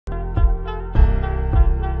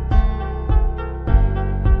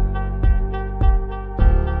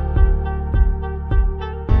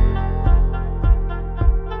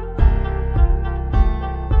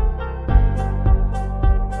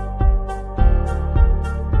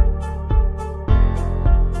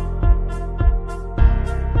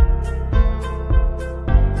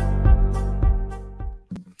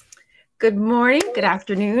Good morning, good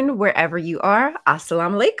afternoon, wherever you are.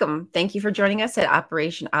 Assalamu alaikum. Thank you for joining us at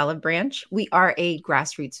Operation Olive Branch. We are a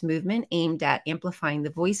grassroots movement aimed at amplifying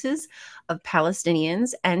the voices of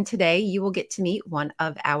Palestinians. And today you will get to meet one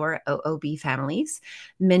of our OOB families.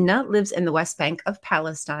 Mina lives in the West Bank of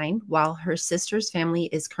Palestine, while her sister's family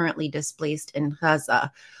is currently displaced in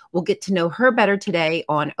Gaza. We'll get to know her better today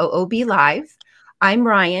on OOB Live. I'm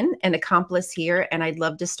Ryan, an accomplice here, and I'd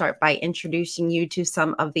love to start by introducing you to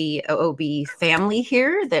some of the OOB family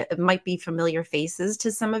here that might be familiar faces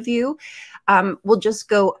to some of you. We'll just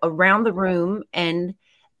go around the room, and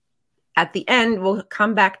at the end, we'll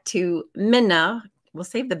come back to Mina. We'll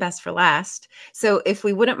save the best for last. So if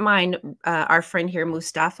we wouldn't mind, our friend here,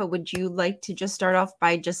 Mustafa, would you like to just start off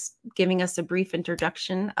by just giving us a brief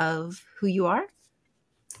introduction of who you are?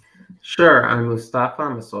 Sure, I'm Mustafa.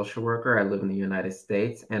 I'm a social worker. I live in the United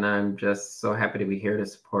States, and I'm just so happy to be here to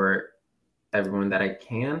support everyone that I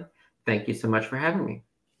can. Thank you so much for having me.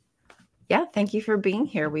 Yeah, thank you for being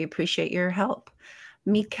here. We appreciate your help.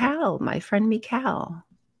 Mikal, my friend Mikal.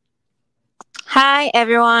 Hi,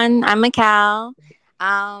 everyone. I'm Mikal.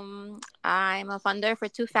 I'm a funder for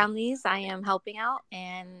two families I am helping out,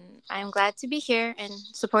 and I'm glad to be here and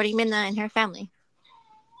supporting Minna and her family.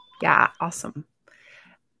 Yeah, awesome.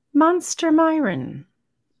 Monster Myron.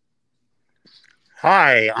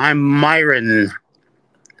 Hi, I'm Myron.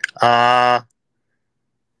 I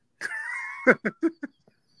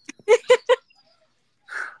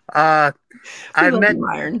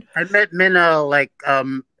met Minna like how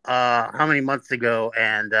many months ago,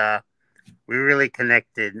 and we really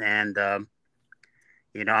connected, and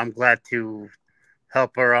I'm glad to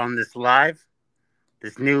help her on this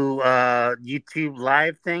new YouTube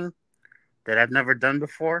live thing that I've never done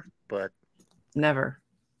before, but never.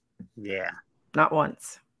 Yeah. Not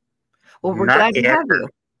once. Well, we're glad to have you.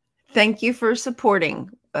 Thank you for supporting.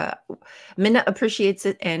 Minna appreciates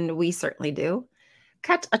it, and we certainly do.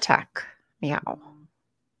 Cat Attack. Meow.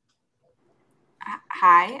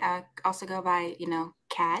 Hi. I also go by,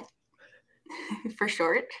 Cat for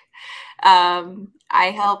short. I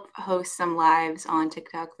help host some lives on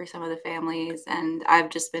TikTok for some of the families, and I've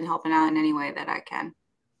just been helping out in any way that I can.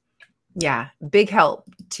 Yeah, big help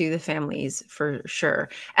to the families for sure.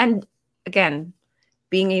 And again,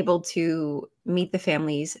 being able to meet the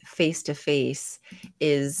families face to face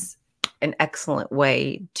is an excellent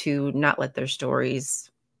way to not let their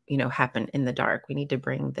stories, happen in the dark. We need to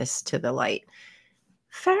bring this to the light.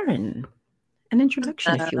 Farron, an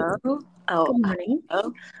introduction, if you will. Good morning.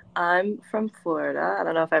 I'm from Florida. I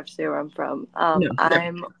don't know if I have to say where I'm from.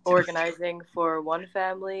 I'm organizing for one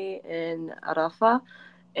family in Rafah,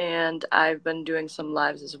 and I've been doing some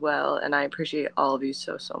lives as well, and I appreciate all of you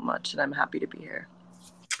so much, and I'm happy to be here.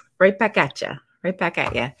 Right back at you. Right back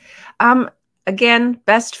at you. Again,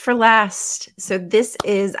 best for last. So this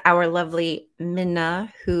is our lovely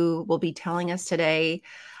Minna, who will be telling us today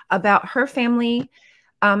about her family,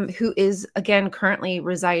 who is, again, currently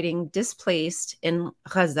residing displaced in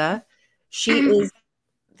Gaza. She is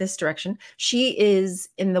this direction. She is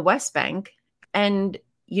in the West Bank. And,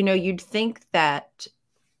 you'd think that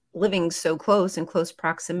living so close, in close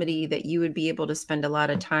proximity, that you would be able to spend a lot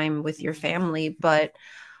of time with your family. But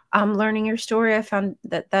learning your story, I found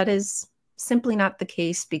that is simply not the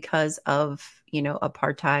case because of,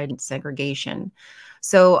 apartheid and segregation.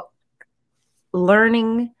 So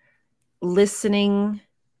learning, listening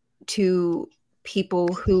to people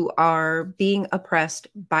who are being oppressed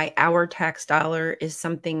by our tax dollar is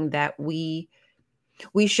something that we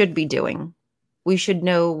should be doing. We should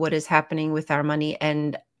know what is happening with our money.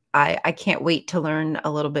 And I can't wait to learn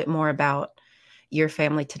a little bit more about your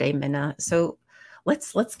family today, Minna. So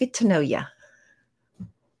let's get to know you.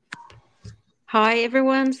 Hi,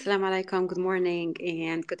 everyone. Assalamu alaikum. Good morning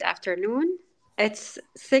and good afternoon. It's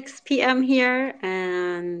 6 p.m. here,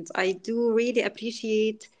 and I do really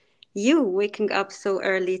appreciate you waking up so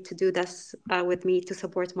early to do this with me to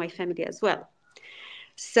support my family as well.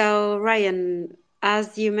 So, Ryan,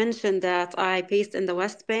 as you mentioned that I based in the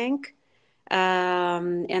West Bank,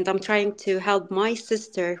 and I'm trying to help my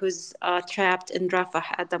sister who's trapped in Rafah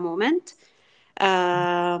at the moment.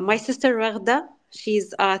 My sister Raghada,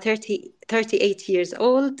 she's 38 years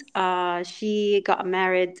old. She got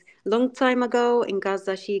married long time ago in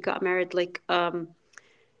Gaza. She got married like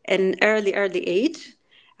in early age.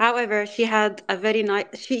 However, she had a very nice.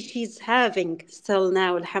 She's having still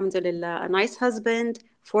now, alhamdulillah, a nice husband,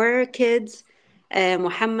 4 kids,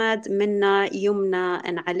 Muhammad, Minna, Yumna,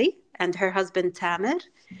 and Ali, and her husband Tamer.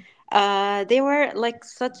 They were like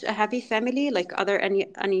such a happy family, like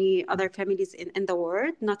any other families in the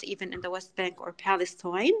world, not even in the West Bank or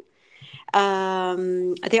Palestine.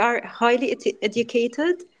 They are highly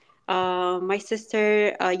educated. My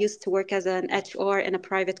sister used to work as an HR in a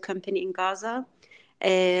private company in Gaza.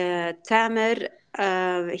 Tamer,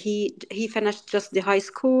 he finished just the high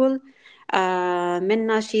school.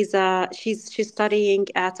 Minna, she's studying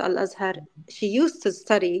at Al Azhar. She used to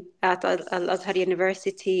study at Al Azhar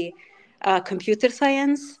University, computer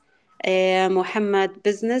science. Muhammad,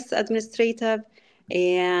 business administrative,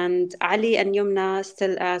 and Ali and Yumna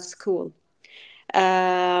still at school.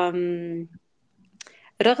 Um,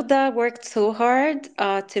 Raghda worked so hard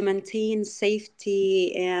to maintain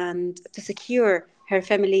safety and to secure her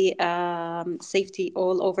family safety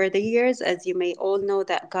all over the years. As you may all know,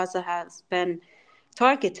 that Gaza has been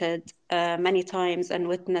targeted many times and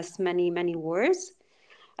witnessed many wars.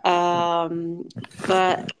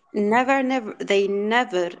 But they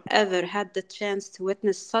never ever had the chance to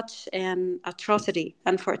witness such an atrocity,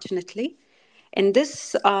 unfortunately. In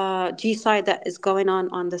this G-side that is going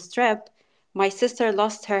on the strip, my sister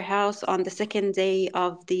lost her house on the second day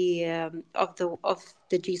of the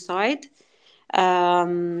G-side,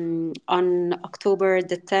 on October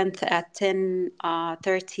the 10th at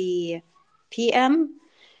 10:30 p.m.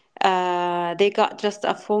 They got just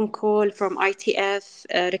a phone call from ITF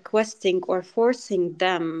requesting or forcing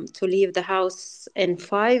them to leave the house in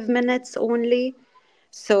 5 minutes only.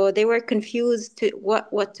 So they were confused to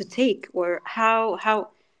what to take, or how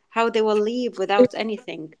they will leave without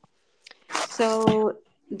anything. So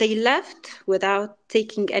they left without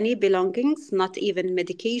taking any belongings, not even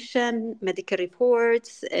medication, medical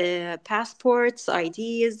reports, passports,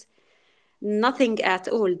 IDs, nothing at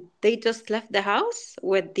all. They just left the house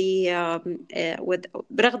with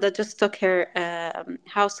Raghda just took her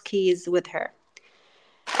house keys with her.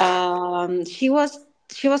 She was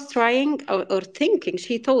trying or thinking.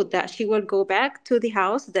 She thought that she will go back to the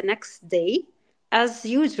house the next day as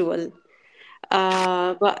usual.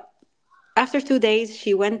 But after 2 days,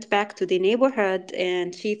 she went back to the neighborhood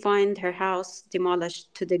and she found her house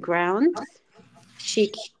demolished to the ground.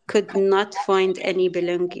 She could not find any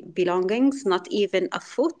belongings, not even a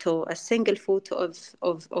photo, a single photo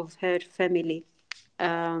of her family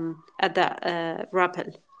at the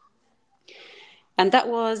rappel. And that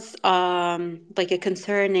was like a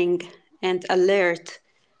concerning and alert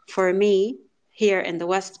for me here in the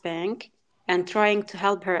West Bank, and trying to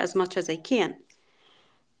help her as much as I can.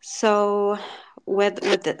 So, with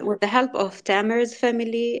the help of Tamer's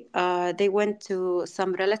family, they went to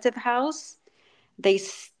some relative house. They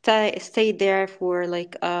stayed there for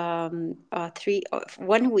like 1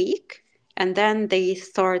 week, and then they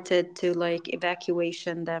started to like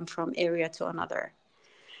evacuation them from area to another.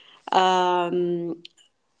 Um,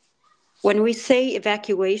 when we say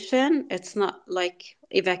evacuation, it's not like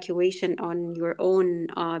evacuation on your own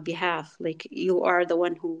behalf. Like you are the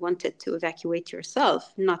one who wanted to evacuate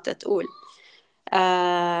yourself, not at all.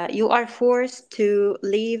 You are forced to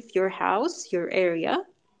leave your house, your area,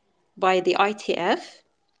 by the ITF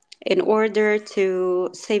in order to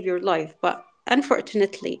save your life. But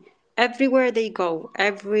unfortunately, everywhere they go,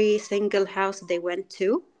 every single house they went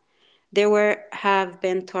to, they were have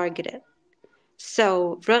been targeted.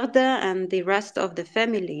 So Raghda and the rest of the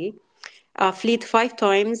family fled 5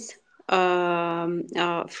 times from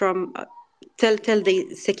till they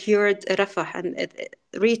secured Rafah and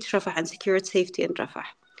reached Rafah and secured safety in Rafah.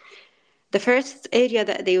 The first area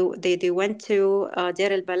that they went to,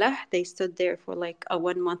 Deir al Balah, they stood there for like a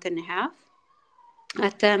 1 month and a half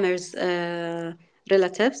at Tamer's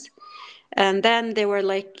relatives, and then they were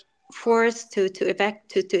like forced to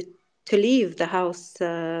leave the house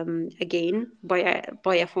again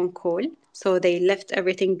by a phone call. So they left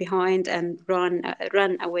everything behind and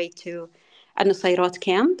ran away to a Nusayrat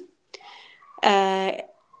camp. Uh,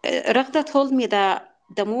 Raghda told me that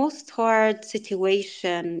the most hard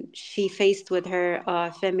situation she faced with her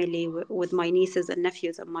family, with my nieces and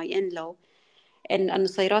nephews and my in-law in a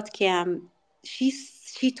Nusayrat camp, she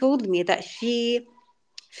told me that she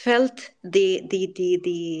felt the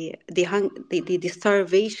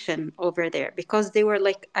starvation over there, because they were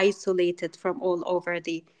like isolated from all over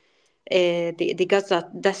the Gaza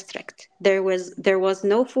district. There was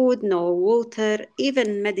no food, no water,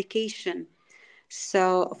 even medication.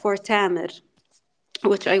 So for Tamer,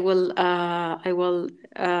 which I will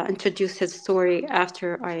introduce his story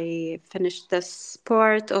after I finish this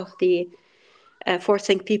part of the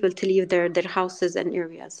forcing people to leave their houses and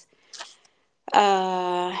areas.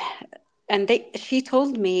 Uh, and she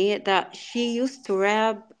told me that she used to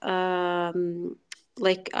wrap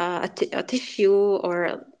like a tissue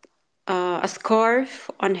or a scarf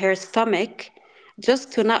on her stomach,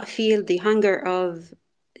 just to not feel the hunger of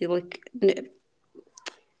like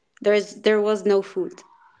there was no food.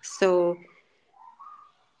 So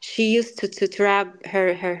she used to wrap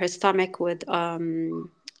her stomach with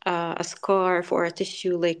a scarf or a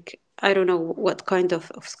tissue, like I don't know what kind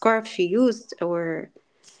of scarf she used, or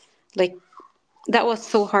like that was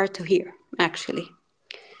so hard to hear actually.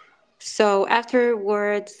 So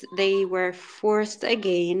afterwards they were forced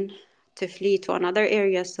again to flee to another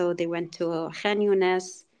area. So they went to Khan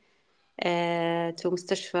Yunis, to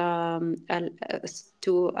مستشفى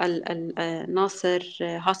to Al Nasser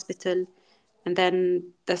hospital, and then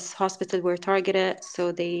this hospital were targeted,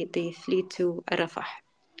 so they flee to Rafah.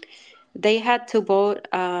 They had to buy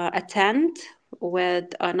a tent with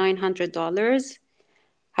 $900.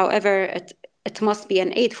 However, it must be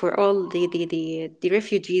an aid for all the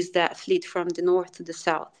refugees that fled from the north to the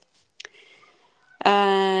south.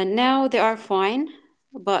 Now they are fine,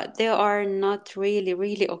 but they are not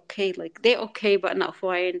really okay. Like they're okay, but not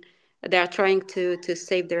fine. They are trying to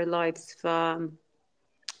save their lives.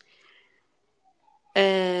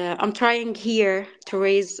 I'm trying here to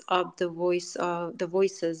raise up the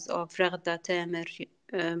voices of Raghada, Tamer,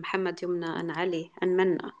 Muhammad, Yumna, and Ali, and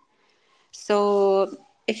Manna. So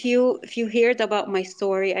if you heard about my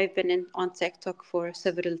story, I've been on TikTok for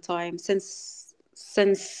several times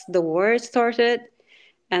since the war started,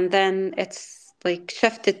 and then it's like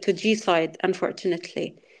shifted to Genocide,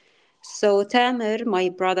 unfortunately. So Tamer, my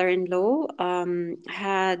brother-in-law,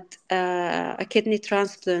 had a kidney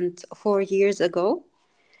transplant 4 years ago,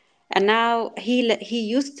 and now he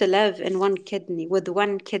used to live in one kidney with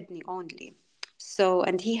one kidney only. So,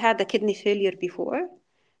 and he had a kidney failure before.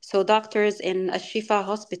 So doctors in Al-Shifa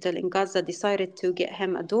hospital in Gaza decided to get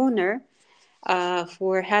him a donor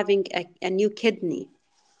for having a new kidney.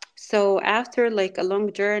 So after like a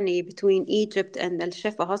long journey between Egypt and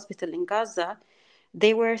Al-Shifa hospital in Gaza,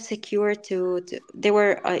 they were secure to they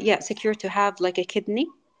were secure to have like a kidney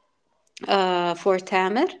for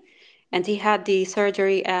Tamer, and he had the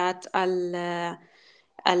surgery at Al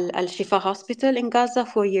Shifa Hospital in Gaza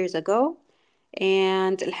 4 years ago.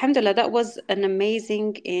 And Alhamdulillah, that was an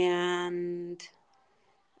amazing and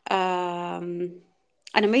um,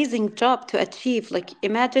 an amazing job to achieve. Like,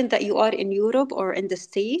 imagine that you are in Europe or in the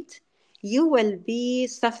State, you will be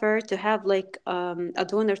suffer to have like a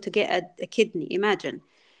donor to get a kidney. Imagine.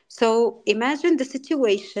 So imagine the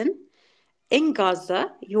situation in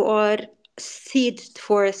Gaza. You are sieged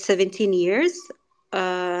for 17 years,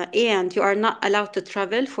 and you are not allowed to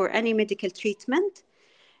travel for any medical treatment,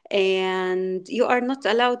 and you are not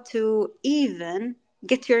allowed to even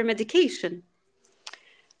get your medication.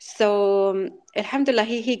 So, Alhamdulillah,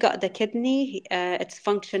 he got the kidney. It's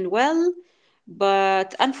functioned well.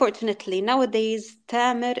 But unfortunately, nowadays,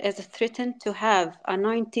 Tamer is threatened to have a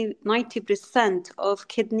 90% of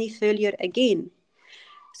kidney failure again.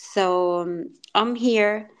 So I'm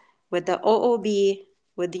here with the OOB,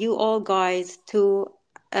 with you all guys, to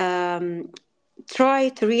um, try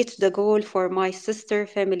to reach the goal for my sister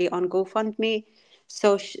family on GoFundMe,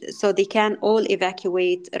 so they can all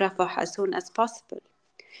evacuate Rafah as soon as possible.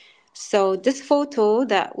 So this photo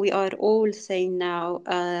that we are all saying now,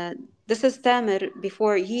 this is Tamer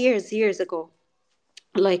before years ago,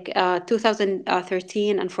 like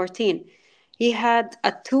 2013 and 14. He had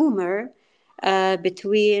a tumor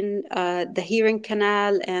between the hearing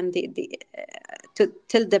canal and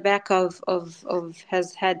till the back of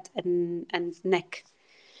his head and neck.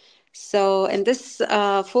 So in this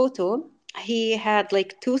photo, he had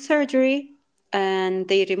like two surgery, and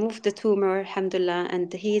they removed the tumor, alhamdulillah,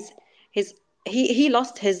 and he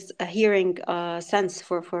lost his hearing sense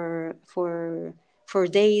for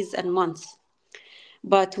days and months.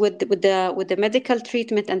 But with the medical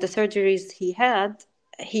treatment and the surgeries he had,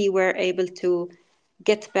 he were able to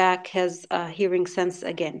get back his hearing sense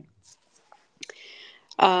again.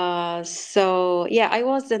 So yeah, I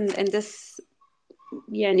was in this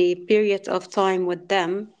period of time with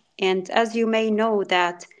them. And as you may know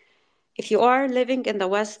that if you are living in the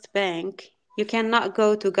West Bank, you cannot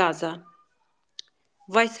go to Gaza.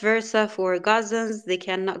 Vice versa for Gazans, they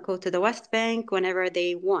cannot go to the West Bank whenever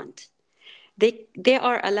they want. They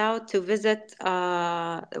are allowed to visit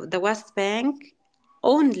the West Bank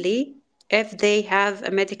only if they have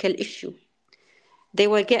a medical issue. They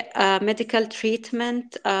will get a medical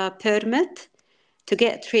treatment permit to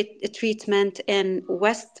get treatment in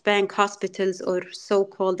West Bank hospitals or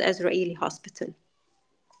so-called Israeli hospital.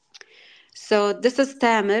 So this is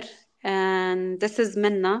Tamer, and this is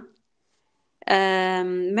Minna.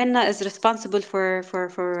 Minna is responsible for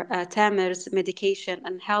Tamer's medication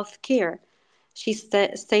and health care. She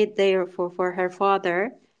stayed there for her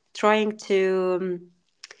father, trying to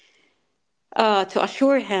to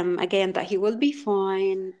assure him again that he will be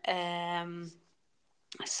fine.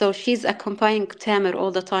 So she's accompanying Tamer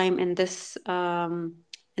all the time in this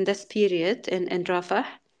period in Rafah.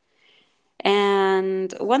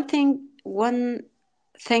 And one thing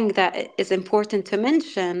that is important to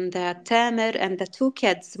mention, that Tamer and the two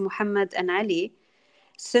kids, Muhammad and Ali,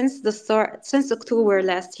 since October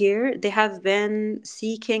last year, they have been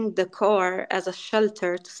seeking the car as a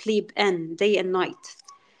shelter to sleep in day and night.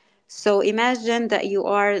 So imagine that you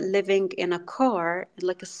are living in a car,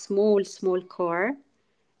 like a small car,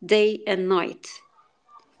 day and night.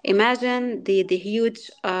 Imagine the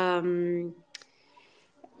huge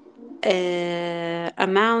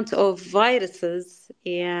amount of viruses,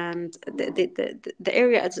 and the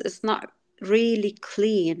area is not really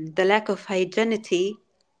clean. The lack of hygienity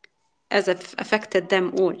has affected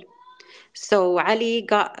them all. So Ali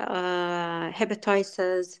got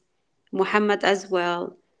hepatitis, Muhammad as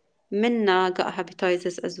well. Minna got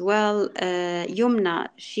hepatitis as well. Yumna,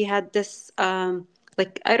 she had this,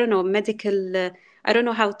 like, I don't know, medical, I don't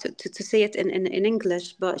know how to say it in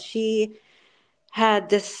English, but she had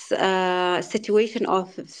this situation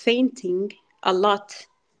of fainting a lot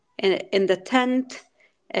in the tent,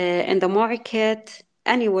 in the market,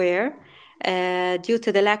 anywhere, due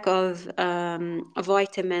to the lack of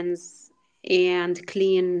vitamins and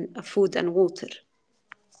clean food and water.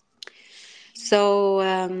 So,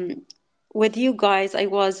 with you guys, I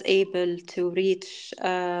was able to reach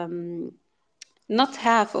not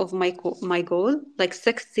half of my goal, like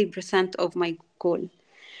 60% of my goal.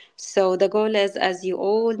 So the goal is, as you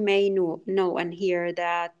all may know and hear,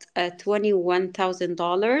 that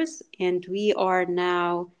 $21,000, and we are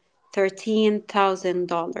now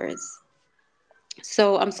 $13,000.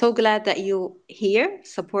 So I'm so glad that you here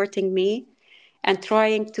supporting me and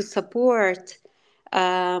trying to support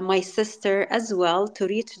my sister as well to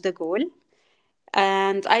reach the goal.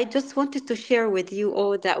 And I just wanted to share with you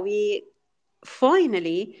all that we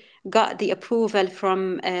finally got the approval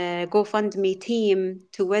from a GoFundMe team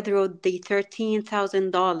to withdraw the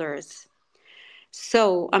 $13,000.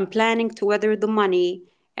 So I'm planning to withdraw the money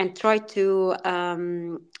and try to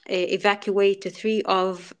evacuate three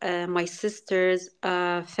of my sister's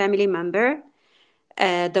family member.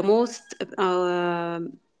 The most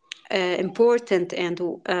important and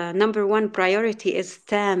number one priority is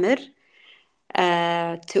Tamer,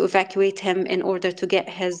 to evacuate him in order to get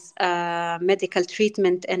his medical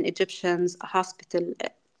treatment in Egyptian's hospital.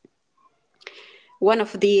 One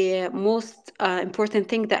of the most important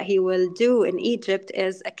thing that he will do in Egypt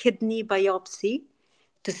is a kidney biopsy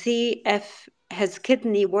to see if his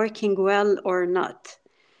kidney working well or not,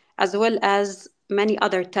 as well as many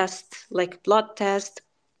other tests like blood test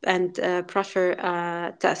and pressure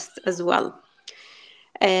test as well.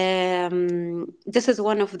 This is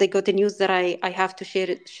one of the good news that I have to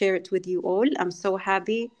share it with you all. I'm so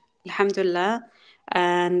happy, alhamdulillah.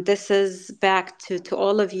 And this is back to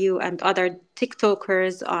all of you and other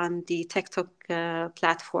TikTokers on the TikTok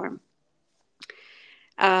platform.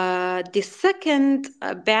 The second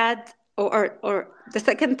bad or the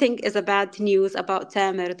second thing is a bad news about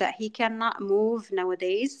Tamer, that he cannot move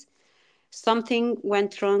nowadays. Something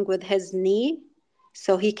went wrong with his knee,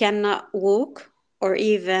 so he cannot walk or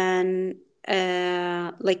even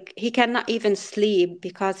like he cannot even sleep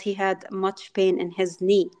because he had much pain in his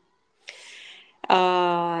knee.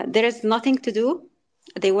 There is nothing to do.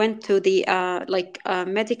 They went to the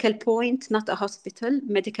medical point, not a hospital,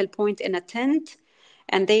 medical point in a tent,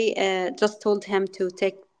 and they just told him to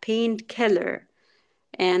take painkiller.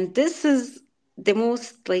 And this is the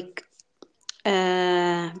most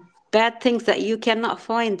bad things that you cannot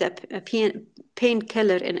find a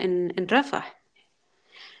painkiller in Rafah.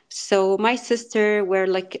 So my sister were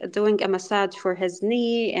like doing a massage for his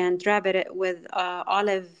knee and rubbing it with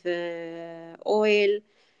olive oil,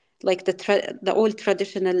 like the old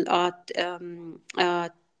traditional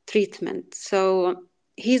treatment. So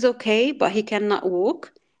he's okay, but he cannot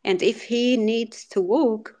walk. And if he needs to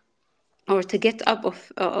walk or to get up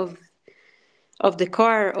of the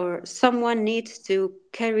car, or someone needs to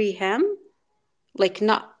carry him, like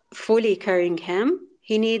not fully carrying him,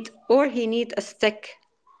 he need a stick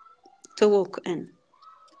to walk in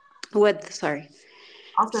with. Sorry.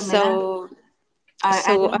 Also, So,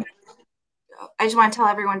 Mina, I just want to tell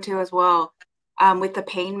everyone too as well, with the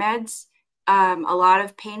pain meds, a lot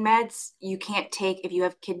of pain meds you can't take if you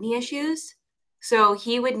have kidney issues. So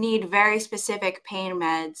he would need very specific pain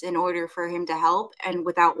meds in order for him to help and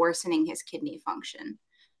without worsening his kidney function.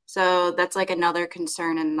 So that's like another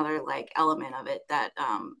concern and another like element of it that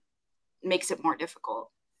makes it more difficult.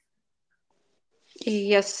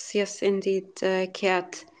 Yes, indeed,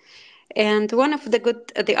 Kat. And one of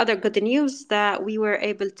the other good news that we were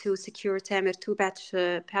able to secure Tamer two patch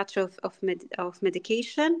of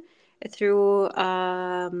medication through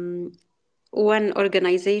one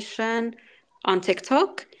organization on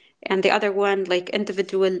TikTok, and the other one like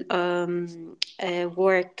individual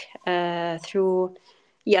work through.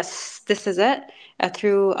 Yes, this is it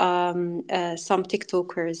through some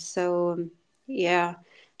TikTokers. So yeah,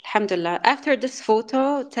 Alhamdulillah. After this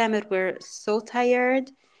photo, Tamer were so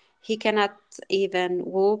tired, he cannot even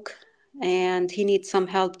walk, and he needs some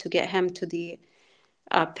help to get him to the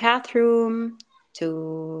bathroom,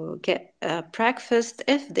 to get breakfast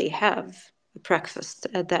if they have breakfast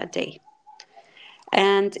that day.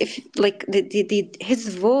 And if like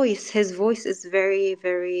his voice is very,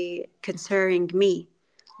 very concerning me.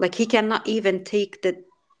 Like he cannot even take the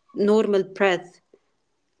normal breath,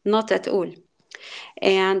 not at all.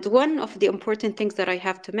 And one of the important things that I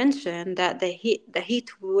have to mention, that the heat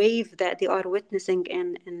wave that they are witnessing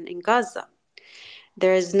in Gaza,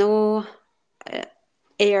 there is no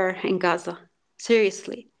air in Gaza.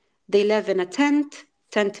 Seriously. They live in a tent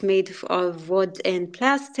made of wood and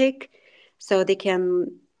plastic, so they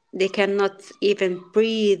cannot even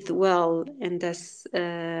breathe well in this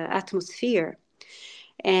atmosphere.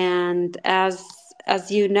 And as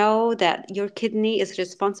you know, that your kidney is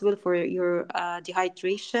responsible for your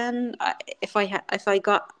dehydration. If I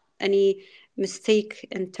got any mistake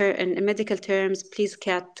in medical terms, please,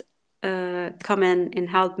 Kat, come in and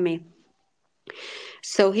help me.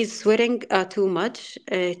 So he's sweating too much,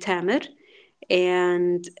 Tamer,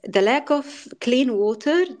 and the lack of clean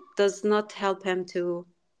water does not help him to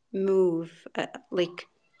move, like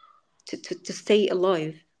to stay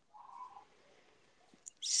alive.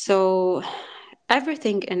 So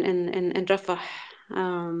everything in Rafah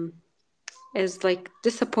is like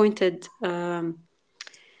disappointed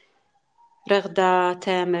Raghda,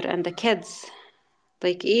 Tamer, and the kids.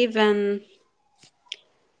 Like even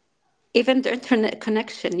the internet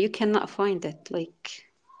connection, you cannot find it. Like,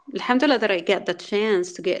 alhamdulillah that I get the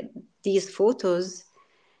chance to get these photos,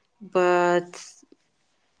 but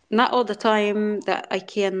not all the time that I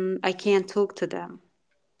can talk to them.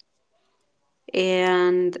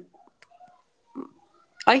 And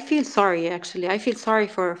I feel sorry, actually. I feel sorry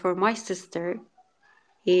for my sister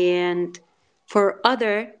and for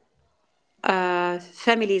other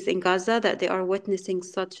families in Gaza that they are witnessing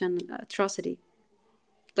such an atrocity.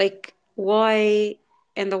 Like, why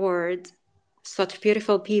in the world such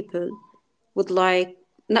beautiful people would like,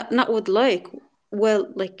 not would like, well,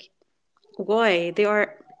 like, why they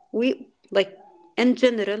are, we like, in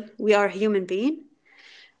general, we are human being,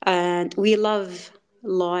 and we love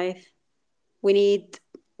life. We need,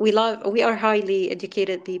 we are highly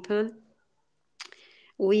educated people.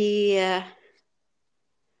 We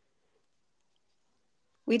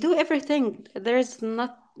do everything. There is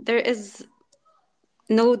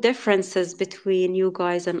no differences between you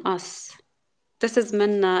guys and us. This is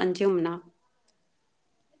Minna and Yumna.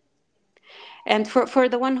 And for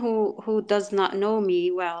the one who does not know me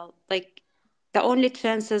well, like, the only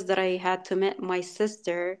chances that I had to meet my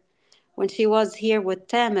sister when she was here with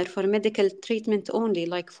Tamer for medical treatment only,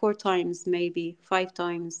 like 4 times, maybe 5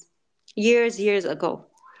 times, years ago.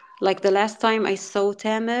 Like the last time I saw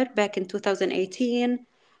Tamer back in 2018,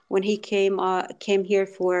 when he came here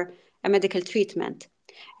for a medical treatment,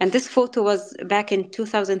 and this photo was back in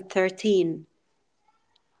 2013.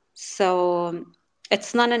 So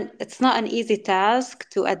it's not an easy task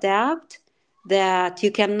to adapt that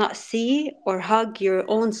you cannot see or hug your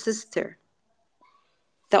own sister.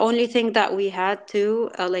 The only thing that we had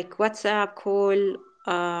to like WhatsApp call,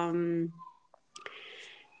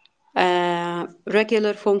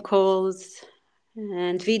 regular phone calls,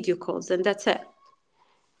 and video calls, and that's it.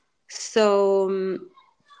 So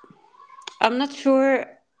I'm not sure,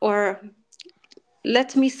 or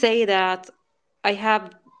let me say that I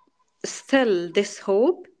have still this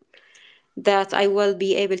hope that I will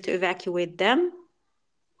be able to evacuate them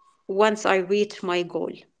once I reach my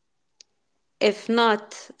goal. If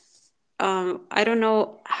not, I don't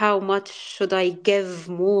know how much should I give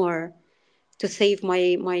more to save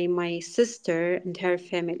my sister and her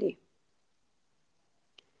family.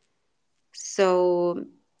 So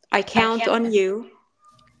I count on you.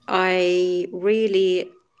 I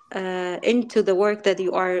really into the work that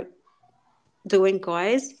you are doing,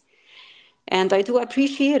 guys, and I do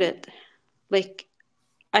appreciate it. Like,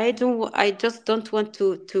 I just don't want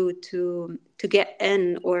to get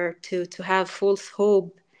in, or to have false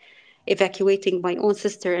hope evacuating my own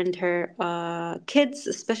sister and her kids,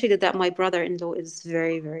 especially that my brother-in-law is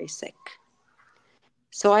very, very sick.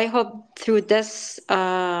 So I hope through this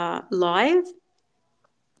live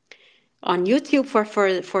on YouTube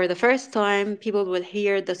for the first time, people will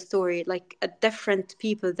hear the story, like a different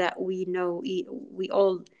people that we know, we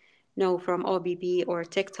all know from OBB or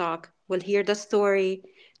TikTok, will hear the story,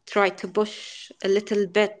 try to push a little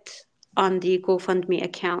bit on the GoFundMe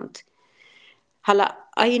account. Hala,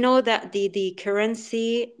 I know that the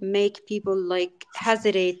currency make people like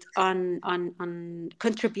hesitate on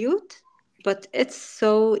contribute, but it's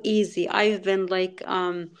so easy. I've been like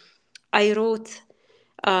I wrote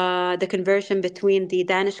the conversion between the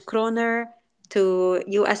Danish kroner to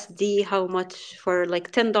USD, how much for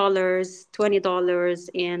like $10, $20,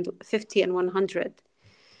 and 50 and 100.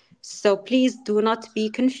 So please do not be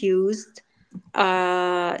confused.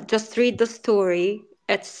 Just read the story.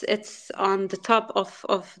 It's on the top of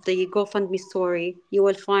the GoFundMe story. You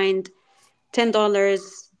will find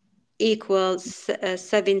 $10 equals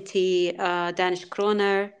 70 Danish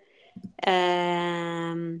kroner,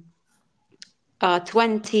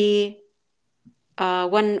 20,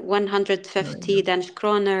 150 Danish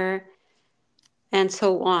kroner, and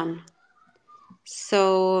so on.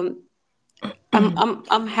 So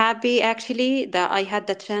I'm happy actually that I had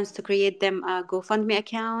the chance to create them a GoFundMe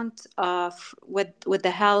account with the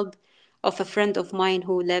help of a friend of mine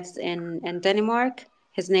who lives in Denmark.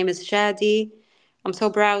 His name is Shadi. I'm so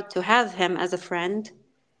proud to have him as a friend,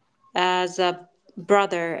 as a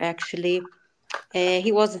brother actually.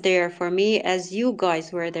 He was there for me as you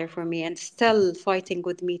guys were there for me and still fighting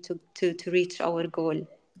with me to reach our goal.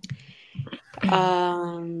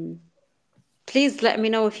 Please let me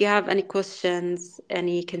know if you have any questions,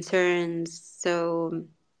 any concerns. So,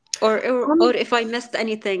 or if I missed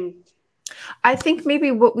anything. I think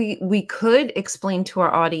maybe what we could explain to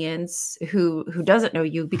our audience who doesn't know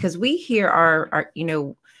you, because we here are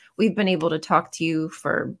we've been able to talk to you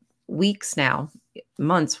for weeks now,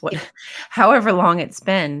 months, however long it's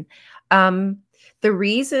been. The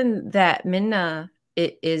reason that Mina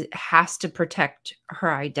has to protect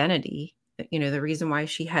her identity, the reason why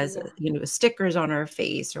she has stickers on her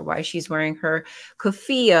face, or why she's wearing her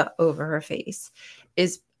keffiyeh over her face,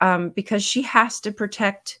 is because she has to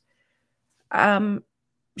protect her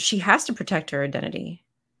identity,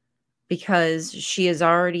 because she has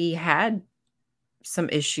already had some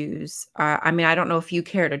issues. I mean, I don't know if you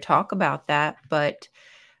care to talk about that, but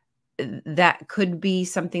that could be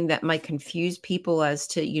something that might confuse people as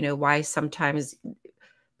to, why sometimes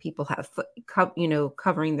people have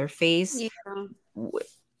covering their face. Yeah.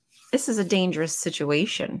 This is a dangerous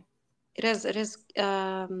situation. It is,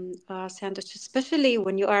 Sandwich, especially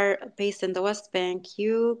when you are based in the West Bank,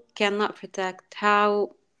 you cannot protect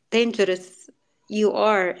how dangerous you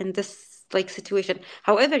are in this like situation.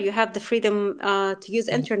 However, you have the freedom to use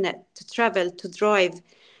internet, to travel, to drive,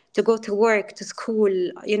 to go to work, to school,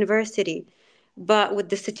 university. But with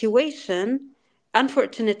the situation,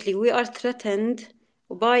 unfortunately, we are threatened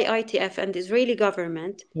by ITF and the Israeli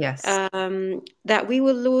government, yes, that we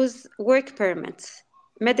will lose work permits,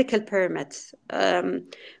 medical permits.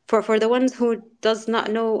 For the ones who does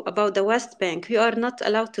not know about the West Bank, you are not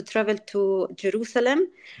allowed to travel to Jerusalem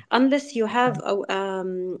unless you have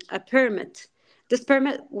a permit. This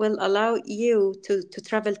permit will allow you to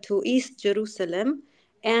travel to East Jerusalem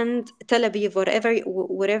and Tel Aviv,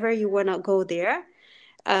 wherever you want to go there.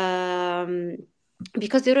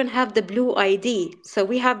 Because you don't have the blue ID. So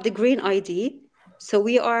we have the green ID. So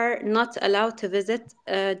we are not allowed to visit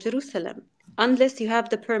Jerusalem unless you have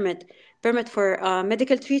the permit for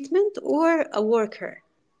medical treatment or a worker.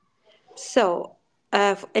 So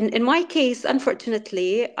in my case,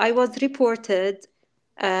 unfortunately, I was reported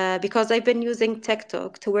because I've been using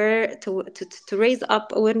TikTok to raise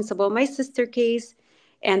up awareness about my sister case.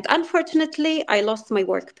 And unfortunately, I lost my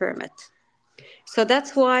work permit. So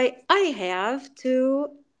that's why I have to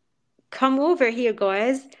come over here,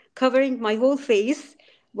 guys, covering my whole face.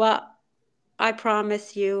 But I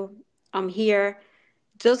promise you, I'm here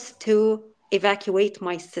just to evacuate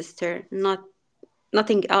my sister,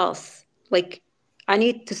 nothing else. Like, I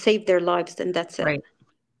need to save their lives, and that's it.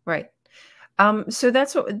 Right. So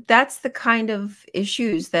that's the kind of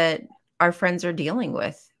issues that our friends are dealing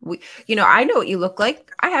with. I know what you look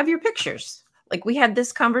like. I have your pictures. Like, we had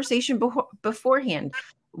this conversation beforehand.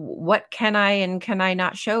 What can I and can I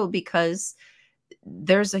not show? Because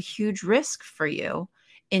there's a huge risk for you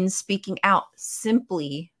in speaking out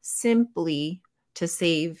simply to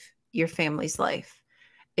save your family's life.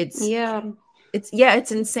 It's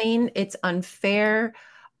insane. It's unfair.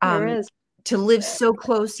 To live so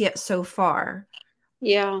close yet so far.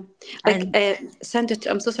 Yeah. Like, Sandwich,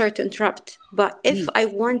 I'm so sorry to interrupt, but if I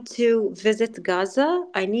want to visit Gaza,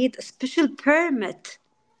 I need a special permit.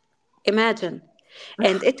 Imagine.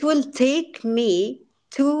 And it will take me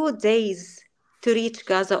 2 days to reach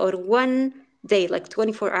Gaza, or 1 day, like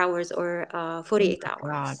 24 hours or 48 Oh my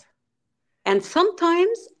God. hours. And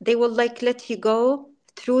sometimes they will like let you go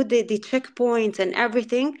through the checkpoints and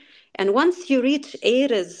everything. And once you reach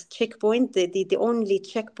Ares checkpoint, the only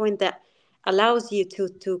checkpoint that allows you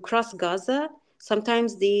to cross Gaza,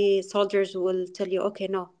 sometimes the soldiers will tell you, okay,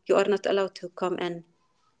 no, you are not allowed to come in.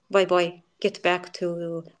 Bye bye. Get back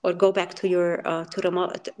to, or go back to your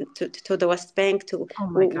to the West Bank, to Oh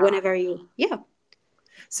my God. whenever you, yeah.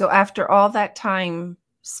 So after all that time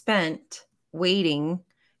spent waiting,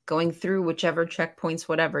 going through whichever checkpoints,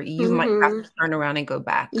 whatever, you might have to turn around and go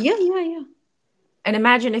back. Yeah, yeah, yeah. And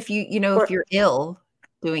imagine if if you're ill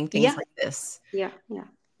doing things like this. Yeah, yeah.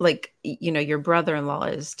 Like, your brother-in-law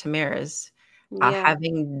is, Tamer is,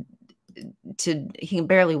 having he can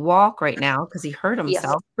barely walk right now because he hurt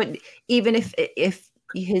himself. But even if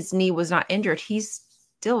his knee was not injured, he's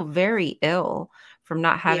still very ill from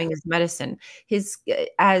not having his medicine. His,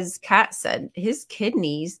 as Kat said, his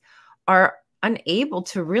kidneys are unable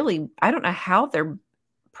to really, I don't know how they're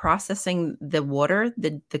processing the water,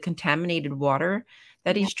 the contaminated water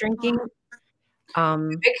that he's drinking.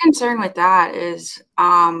 The big concern with that is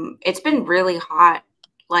it's been really hot,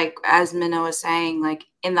 like as Minna was saying, like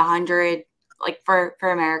in the 100, like for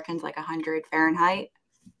Americans, like 100 Fahrenheit.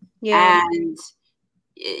 Yeah. And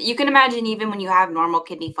you can imagine, even when you have normal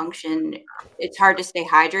kidney function, it's hard to stay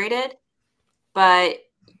hydrated, but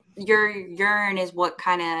your urine is what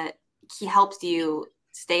kind of helps you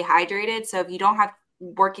stay hydrated. So if you don't have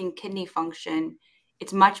working kidney function,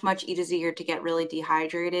 it's much, much easier to get really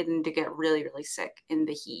dehydrated and to get really, really sick in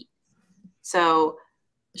the heat. So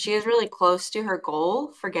she is really close to her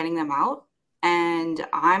goal for getting them out. And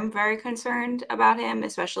I'm very concerned about him,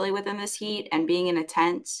 especially within this heat and being in a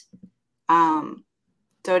tent.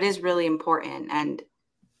 So it is really important. And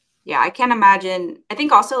yeah, I can't imagine. I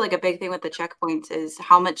think also like a big thing with the checkpoints is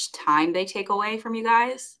how much time they take away from you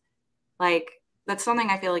guys. Like that's something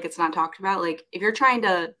I feel like it's not talked about. Like if you're trying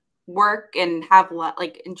to work and have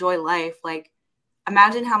like enjoy life, like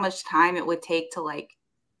imagine how much time it would take to like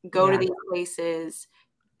go to these places.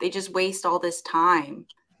 They just waste all this time.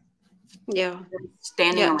 Yeah.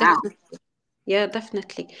 Standing around. Definitely. Yeah,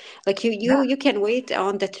 definitely. Like you can wait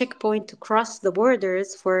on the checkpoint to cross the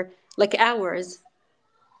borders for like hours,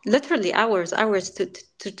 literally hours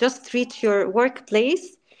to just reach your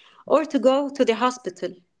workplace or to go to the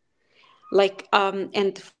hospital. Like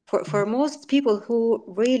and for most people who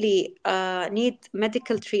really need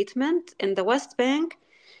medical treatment in the West Bank,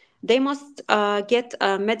 they must get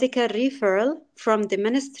a medical referral from the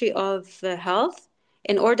Ministry of Health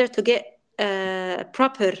in order to get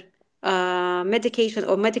proper medication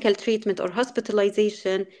or medical treatment or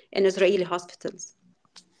hospitalization in Israeli hospitals.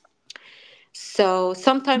 So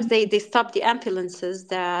sometimes they stop the ambulances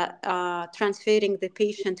that transferring the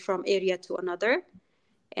patient from area to another,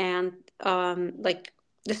 and like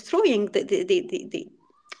destroying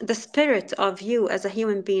the spirit of you as a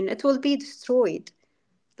human being. It will be destroyed.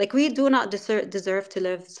 Like we do not deserve to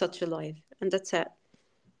live such a life, and that's it.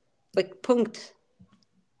 Like punct.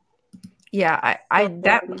 Yeah,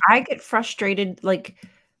 I get frustrated. Like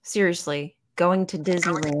seriously, going to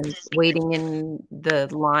Disneyland, waiting in the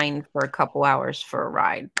line for a couple hours for a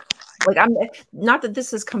ride. Like I'm not that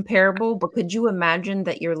this is comparable, but could you imagine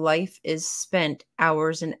that your life is spent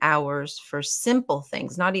hours and hours for simple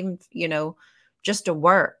things, not even, just to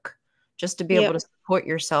work, just to be able to support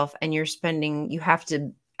yourself, and you have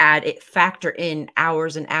to factor in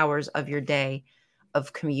hours and hours of your day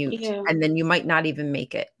of commute, and then you might not even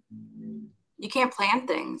make it. You can't plan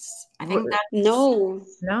things. I think that no,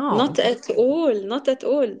 not at all, not at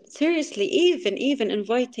all. Seriously, even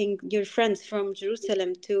inviting your friends from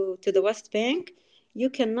Jerusalem to the West Bank,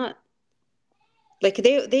 you cannot. Like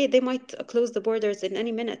they might close the borders in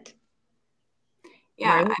any minute.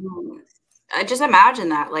 Yeah, right? I just imagine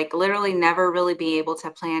that, like literally never really be able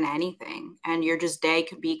to plan anything, and your just day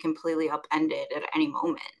could be completely upended at any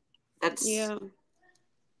moment. That's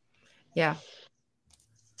yeah.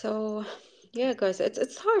 So yeah, guys,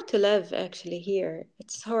 it's hard to live actually here.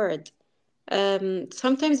 It's hard.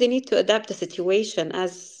 Sometimes they need to adapt the situation,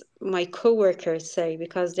 as my coworkers say,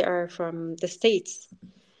 because they are from the States.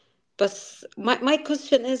 But my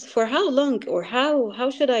question is, for how long, or how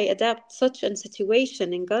should I adapt such a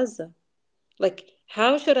situation in Gaza? Like,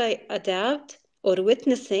 how should I adapt or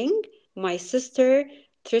witnessing my sister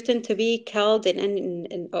threatened to be killed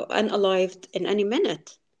in unalived in any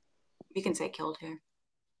minute? You can say killed here.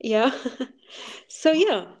 Yeah. So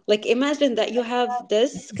yeah, like imagine that you have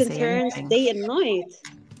this concerns day and night.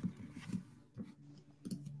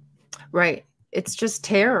 Right. It's just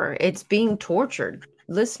terror. It's being tortured.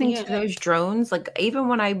 listening to those drones, like even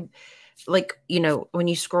when I, like, you know, when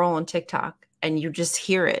you scroll on TikTok and you just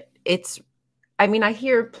hear it, I mean, I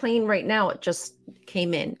hear a plane right now. It just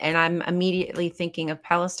came in and I'm immediately thinking of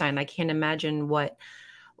Palestine. I can't imagine what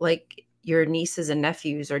like your nieces and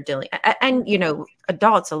nephews are dealing and, you know,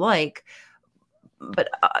 adults alike. But,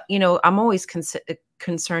 you know, I'm always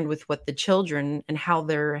concerned with what the children and how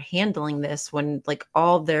they're handling this when like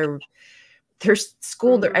all their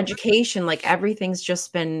school, their education, like everything's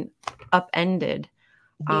just been upended.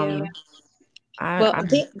 Well,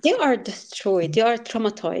 they are destroyed. They are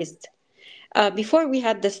traumatized. Before we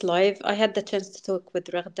had this live, I had the chance to talk with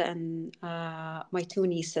Raghada and my two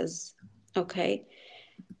nieces. Okay.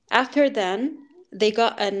 After then, they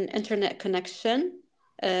got an internet connection.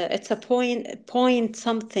 It's a point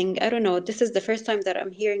something. I don't know. This is the first time that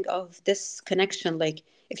I'm hearing of this connection. Like,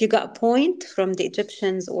 if you got a point from the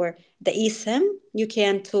Egyptians or the eSIM, you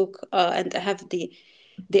can talk and have the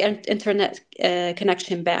internet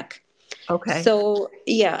connection back. Okay. So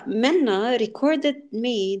yeah, Minna recorded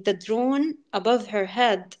me the drone above her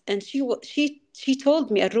head, and she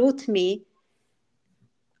told me, wrote me,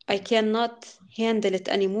 I cannot handle it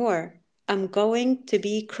anymore. I'm going to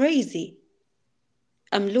be crazy.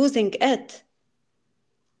 I'm losing it.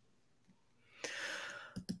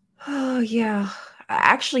 Oh yeah.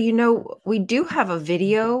 Actually, you know, we do have a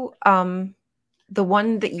video. The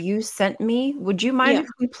one that you sent me. Would you mind if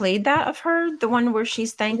we played that of her? The one where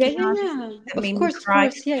she's thanking us? Yeah. That made me cry.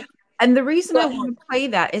 Of course, yeah. And the reason I want to play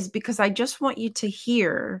that is because I just want you to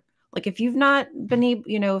hear, like, if you've not been able,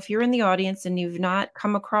 you know, if you're in the audience and you've not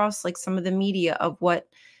come across like some of the media of what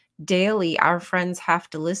daily our friends have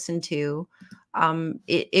to listen to,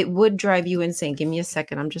 it would drive you insane. Give me a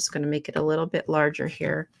second. I'm just going to make it a little bit larger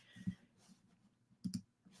here.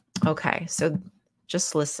 Okay, so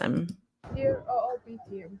just listen. Dear OOP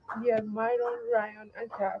team, dear Myron, Ryan, and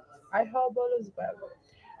Kat, I hope all is well.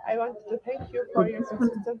 I want to thank you for your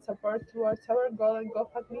consistent support towards our goal and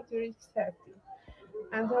GoFundMe to reach safety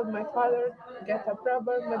and help my father get a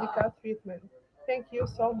proper medical treatment. Thank you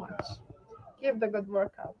so much. Keep the good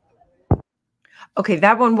work up. Okay,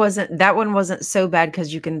 that one wasn't so bad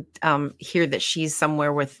because you can hear that she's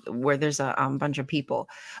somewhere where there's a bunch of people.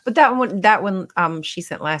 But that one she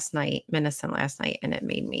sent last night, Mina sent last night, and it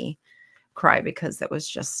made me cry because that was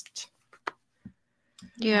just.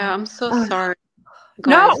 Yeah, I'm so sorry.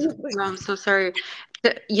 Guys. No, I'm so sorry.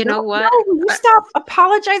 You know what? No, you stop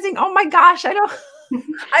apologizing. Oh my gosh, I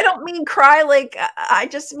don't mean cry. Like I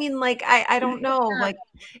just mean like I don't know. Like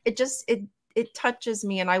it touches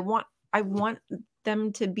me, and I want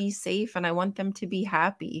them to be safe, and I want them to be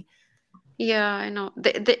happy. Yeah, I know.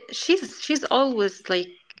 She's always like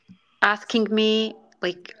asking me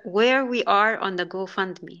like where we are on the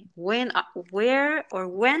GoFundMe. Where or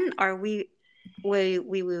when are we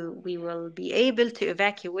will be able to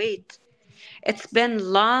evacuate. It's been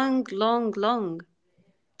long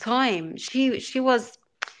time.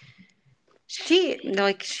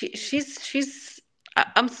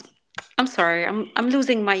 I'm sorry. I'm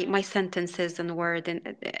losing my sentences and word and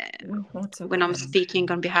when I'm speaking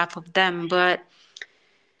on behalf of them, but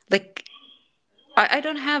like I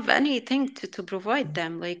don't have anything to provide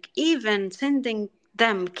them. Like even sending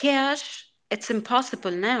them cash, it's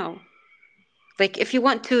impossible now. Like if you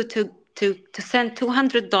want to send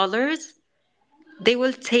 $200, they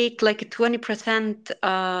will take like 20%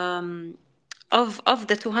 of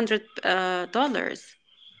the $200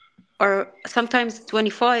 or sometimes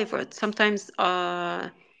 25 or sometimes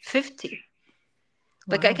 50.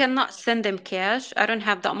 Like I cannot send them cash. I don't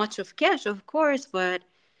have that much of cash, of course, but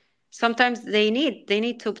sometimes they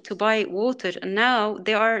need to buy water, and now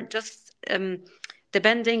they are just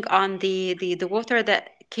depending on the water that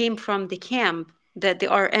came from the camp that they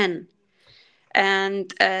are in.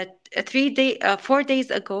 And 4 days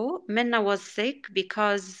ago, Minna was sick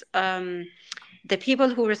because the people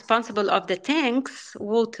who are responsible of the tanks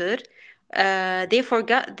water, they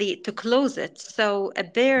forgot to close it. So a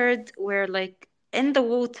bird were like in the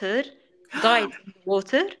water, died in the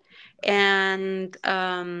water, and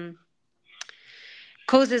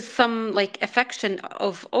causes some like affection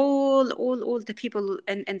of all the people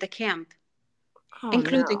in the camp,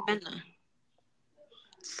 including Minna.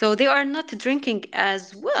 So they are not drinking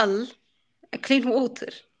as well clean water.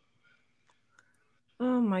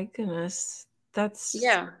 Oh my goodness. That's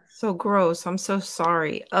so gross. I'm so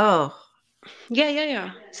sorry. Oh.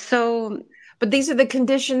 Yeah. So but these are the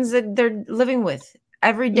conditions that they're living with.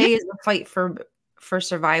 Every day is a fight for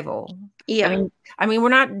survival. Yeah. I mean, we're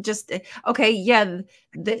not just okay. Yeah,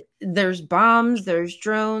 there's bombs, there's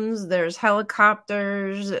drones, there's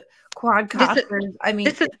helicopters, quadcopters.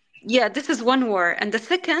 Yeah, this is one war, and the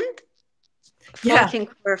second, Yeah, fighting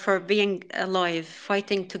for being alive,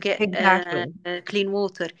 fighting to get exactly. clean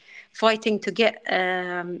water, fighting to get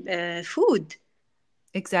food.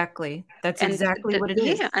 Exactly. That's And exactly what it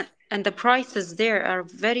is. yeah, and the prices there are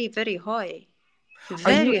very, very high,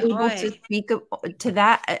 Are you very able to high. speak to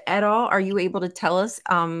that at all? Are you able to tell us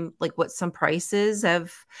like what some prices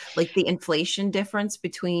of like the inflation difference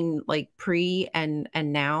between like pre and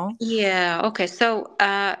now? Yeah, okay. So,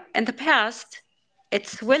 in the past,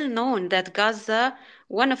 it's well known that Gaza,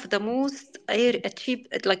 one of the most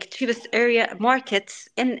cheapest area markets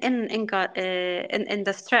in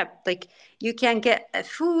the strip. Like you can get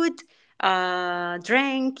food,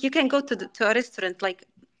 drink. You can go to a restaurant like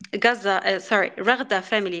Gaza. Sorry, Raghada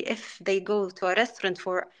family. If they go to a restaurant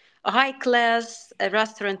for a high class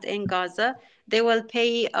restaurant in Gaza, they will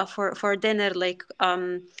pay for dinner like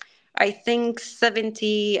I think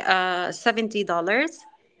 70 dollars,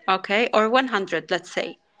 okay, or 100, let's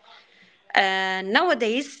say. And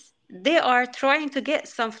nowadays they are trying to get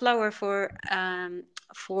some flour for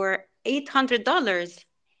 $800,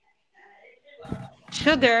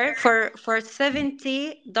 sugar for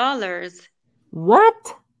 $70.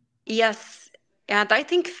 What? Yes, and I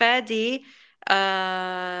think Fadi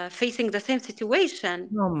facing the same situation.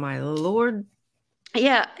 Oh my Lord.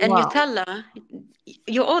 Yeah, and Wow. Nutella,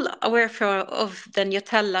 you all aware of the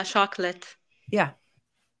Nutella chocolate. Yeah.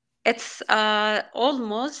 It's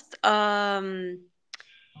almost 30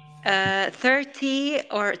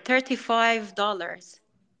 or $35.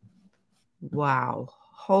 Wow.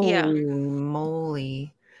 Yeah. Holy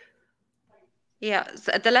moly. Yeah.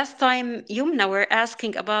 So the last time Yumna were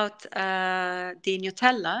asking about the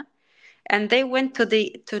Nutella, and they went to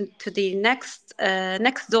the next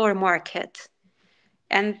door market,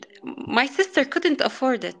 and my sister couldn't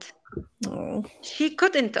afford it. Oh. She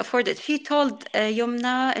couldn't afford it. She told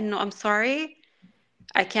Yumna, "No, I'm sorry.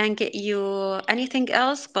 I can't get you anything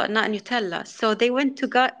else but not Nutella." So they went to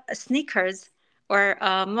get Snickers or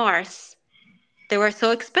Mars. They were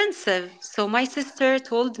so expensive. So my sister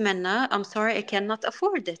told Minna, "I'm sorry, I cannot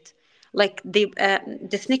afford it." Like the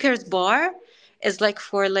Snickers bar is like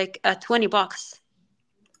for like $20.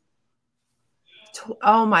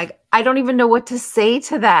 Oh my, I don't even know what to say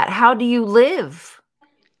to that. How do you live?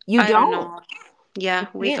 You I don't don't. know. Yeah,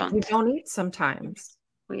 we You don't. don't eat sometimes.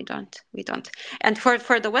 We don't. We don't. And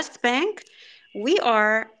for the West Bank, we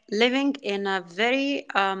are living in a very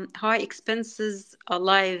high expenses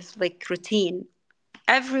life like routine.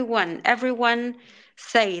 Everyone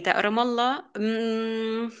say that Ramallah,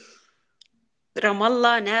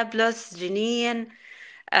 Nablus, Jenin,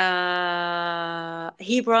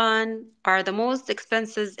 Hebron are the most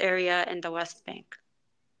expensive area in the West Bank.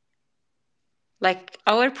 Like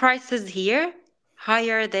our prices here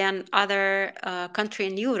higher than other country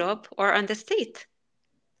in Europe or on the state.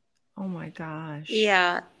 Oh my gosh.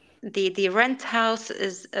 Yeah, the rent house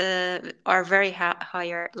is are very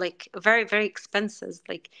higher, like very very expensive.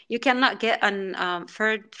 Like you cannot get an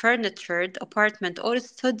furnitured apartment or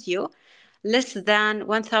studio less than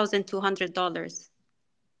 $1,200.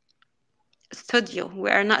 Studio. We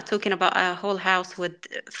are not talking about a whole house with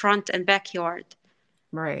front and backyard.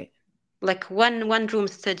 Right. Like one room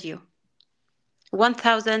studio,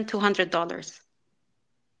 $1,200.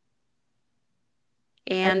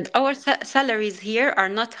 And And our salaries here are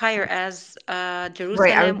not higher as right,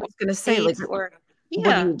 I was Jerusalem or just gonna say, like, States or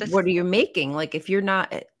what yeah, what are you making? Like, if you're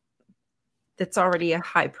not, that's already a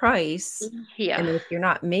high price, yeah. and if you're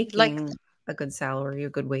not Like making a good salary, a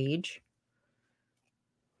good wage.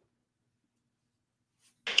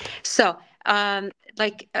 so,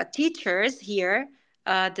 like teachers here,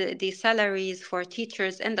 the salaries for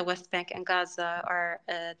teachers in the West Bank and Gaza are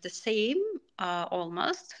the same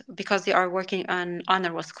almost because they are working on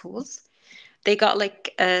honor schools. They got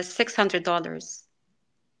like $600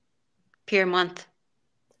 per month.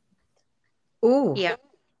 Oh, Yeah,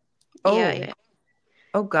 yeah, oh, yeah.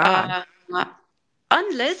 oh God. Uh,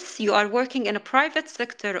 unless you are working in a private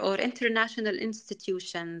sector or international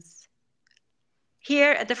institutions.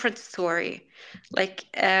 Here, a different story. Like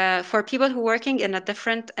for people who working in a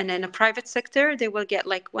different and in a private sector, they will get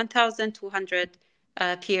like 1,200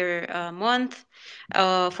 per month.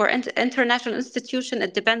 For international institution,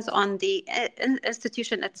 it depends on the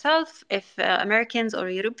institution itself, if Americans or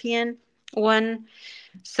European one.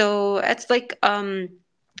 So it's like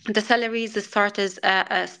the salaries starts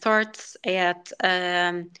at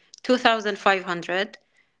 2,500,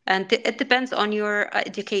 and it depends on your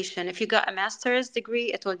education. If you got a master's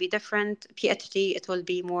degree, it will be different. PhD, it will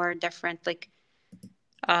be more different. Like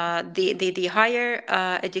the higher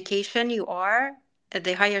education you are,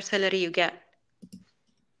 the higher salary you get.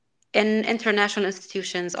 in international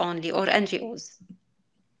institutions only or NGOs.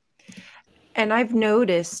 And I've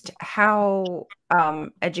noticed how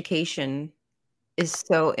education is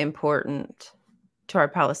so important to our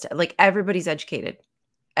Palestine. Like everybody's educated.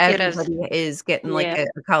 Everybody is getting like a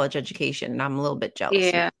college education, and I'm a little bit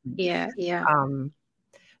jealous. Yeah.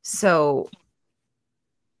 So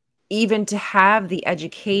even to have the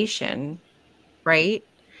education, right?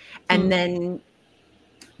 And then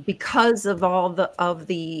because of all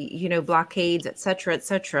the you know, blockades, et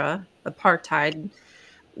cetera, apartheid,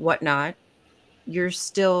 whatnot, you're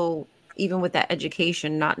still, even with that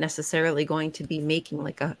education, not necessarily going to be making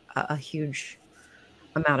like a huge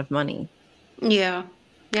amount of money. Yeah,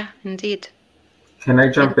 indeed. Can I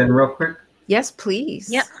jump in real quick? Yes, please.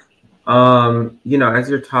 Yeah. You know, as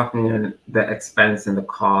you're talking in the expense and the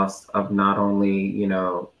cost of not only, you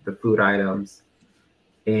know, the food items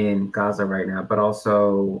in Gaza right now, but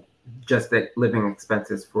also just the living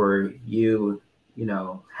expenses for you, you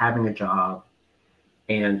know, having a job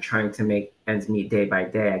and trying to make ends meet day by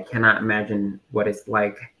day. I cannot imagine what it's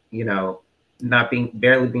like, you know,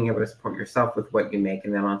 barely being able to support yourself with what you make.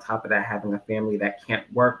 And then on top of that, having a family that can't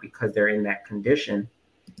work because they're in that condition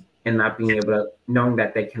and not being able to, knowing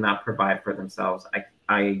that they cannot provide for themselves.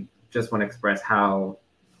 I just want to express how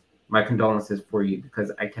my condolences for you,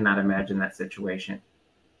 because I cannot imagine that situation.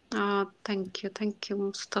 Thank you,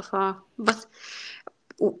 Mustafa. But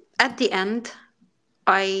at the end,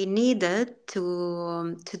 I needed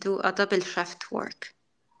to do a double shift work.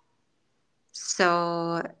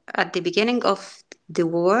 So at the beginning of the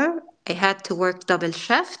war, I had to work double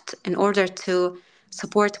shift in order to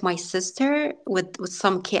support my sister with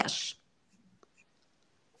some cash.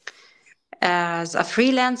 As a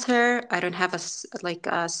freelancer, I don't have a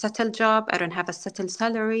settled job. I don't have a settled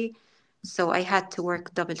salary. So I had to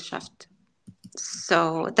work double shift.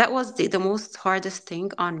 So that was the most hardest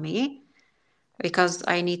thing on me, because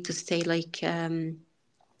I need to stay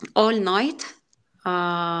all night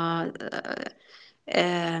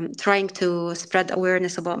trying to spread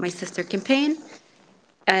awareness about my sister campaign.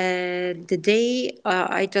 The day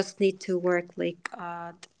I just need to work like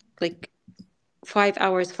 5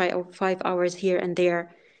 hours here and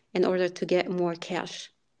there in order to get more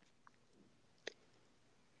cash.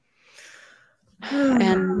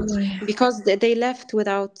 And because they left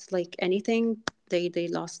without like anything, they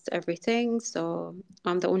lost everything. So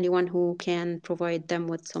I'm the only one who can provide them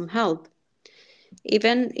with some help.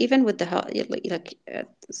 Even with the help,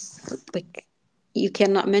 like you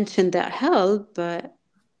cannot mention that help, but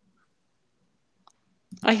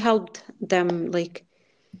I helped them like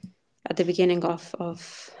at the beginning of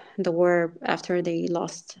the war, after they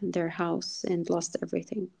lost their house and lost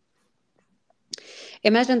everything.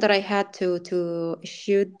 Imagine that I had to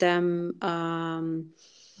issue them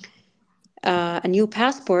a new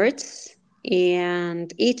passports,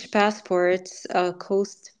 and each passport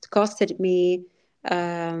costed me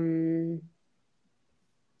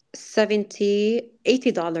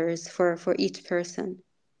 $80 for each person.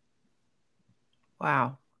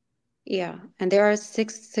 Wow. Yeah, and there are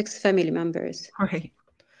six family members. Right.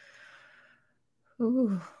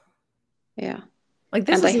 Ooh. Yeah. Like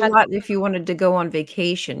this is a lot if you wanted to go on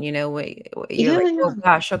vacation, you know, you're like, oh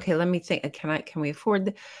gosh, okay, let me think, can we afford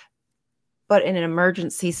that? But in an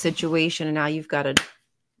emergency situation, and now you've got to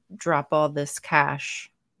drop all this cash.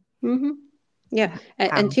 Mm-hmm. Yeah,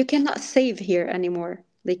 and you cannot save here anymore.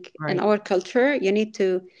 Like in our culture, you need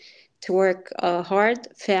to work hard,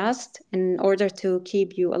 fast, in order to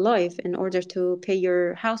keep you alive, in order to pay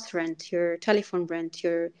your house rent, your telephone rent,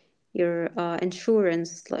 your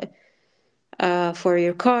insurance, for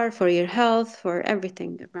your car, for your health, for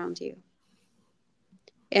everything around you.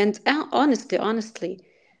 And honestly,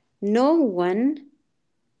 no one,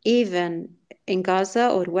 even in Gaza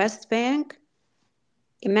or West Bank,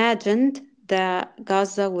 imagined that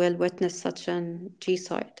Gaza will witness such an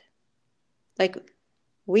genocide. Like,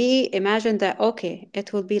 we imagined that, okay,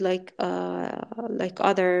 it will be like the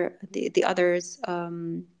others,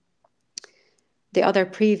 the other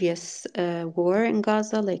previous war in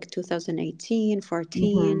Gaza, like 2018,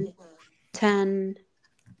 14, 10,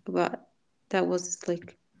 but that was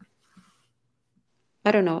like,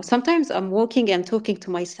 I don't know. Sometimes I'm walking and talking to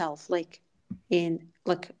myself, like,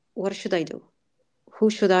 what should I do? Who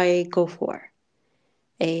should I go for?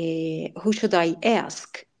 Who should I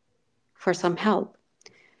ask for some help?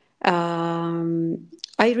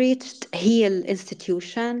 I reached Heal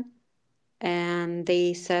Institution, and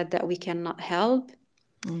they said that we cannot help.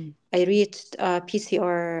 I reached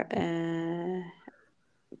PCR,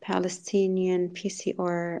 Palestinian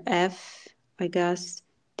PCRF, I guess.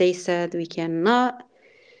 They said we cannot.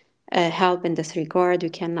 help in this regard. We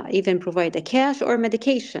cannot even provide a cash or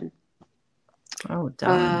medication. Oh,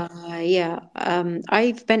 darn. Yeah,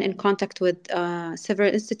 I've been in contact with several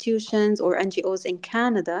institutions or NGOs in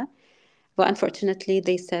Canada, but unfortunately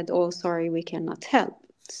they said, "Oh, sorry, we cannot help."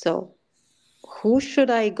 So who should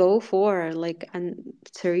I go for? Like, and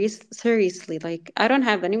seriously, like, I don't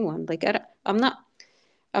have anyone. Like, I'm not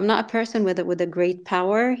a person with a great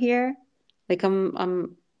power here. Like,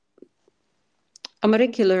 I'm a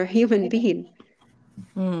regular human being.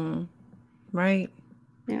 Right.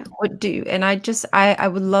 Yeah. And I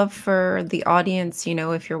would love for the audience,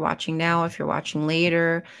 if you're watching now, if you're watching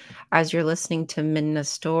later, as you're listening to Minna's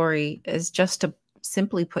story, is just to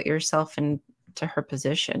simply put yourself into her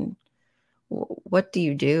position. What do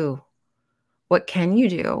you do? What can you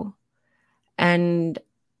do? And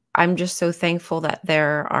I'm just so thankful that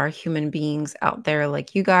there are human beings out there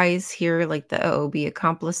like you guys here, like the OOB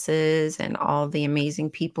accomplices and all the amazing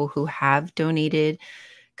people who have donated,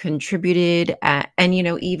 contributed, and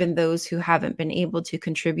even those who haven't been able to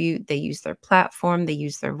contribute, they use their platform, they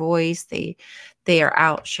use their voice, they are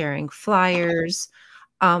out sharing flyers.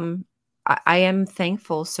 I am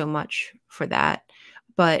thankful so much for that,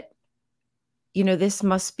 but this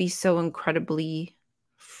must be so incredibly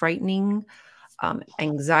frightening,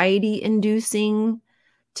 anxiety inducing,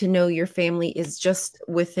 to know your family is just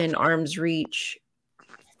within arm's reach,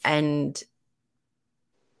 and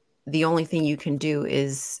the only thing you can do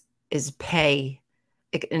is pay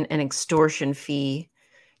an extortion fee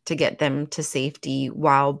to get them to safety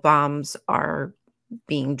while bombs are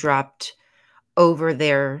being dropped over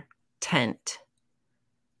their tent,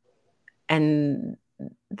 and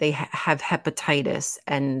they have hepatitis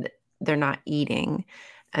and they're not eating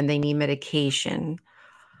and they need medication.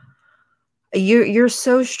 You're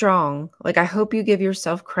so strong. Like, I hope you give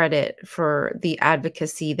yourself credit for the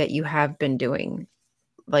advocacy that you have been doing.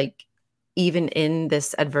 Like, even in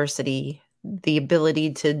this adversity, the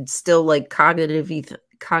ability to still like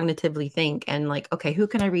cognitively think and like, okay, who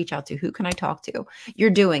can I reach out to? Who can I talk to? You're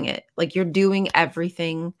doing it. Like, you're doing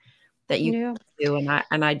everything that you Yeah. do. And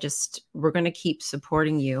we're going to keep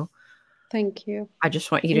supporting you. Thank you. I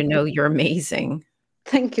just want you to know you're amazing.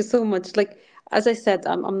 Thank you so much. Like, as I said,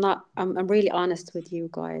 I'm really honest with you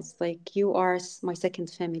guys. Like, you are my second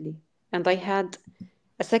family. And I had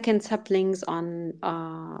a second siblings on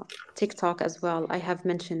TikTok as well. I have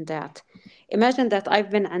mentioned that. Imagine that I've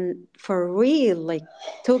been for real, like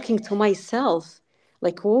talking to myself,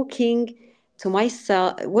 like walking to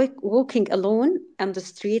myself, walking alone on the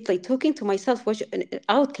street, like talking to myself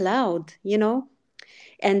out loud,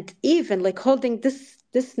 and even like holding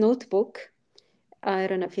this notebook. I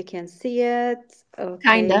don't know if you can see it.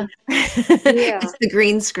 Kinda. Okay. Yeah. It's the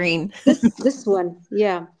green screen. This one.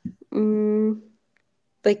 Yeah.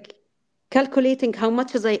 Like calculating how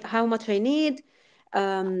much I need,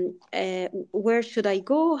 where should I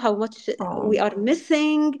go, how much we are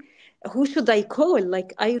missing, who should I call.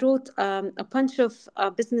 Like, I wrote a bunch of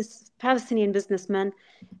Palestinian businessmen,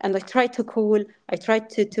 and I tried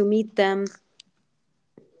to meet them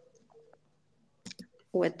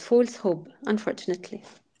with false hope, unfortunately.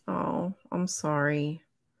 Oh, I'm sorry.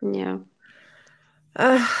 Yeah.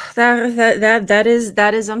 That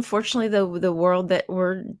is unfortunately the world that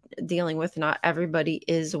we're dealing with. Not everybody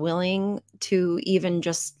is willing to even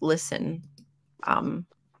just listen,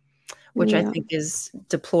 which I think is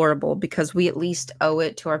deplorable, because we at least owe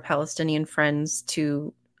it to our Palestinian friends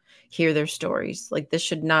to hear their stories. Like, this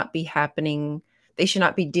should not be happening. They should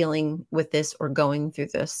not be dealing with this or going through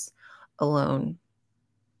this alone.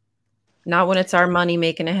 Not when it's our money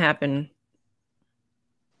making it happen.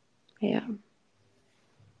 Yeah.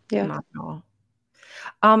 Yeah. Not at all.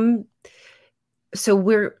 So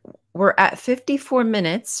we're at 54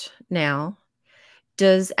 minutes now.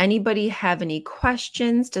 Does anybody have any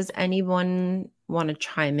questions? Does anyone want to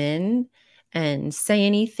chime in and say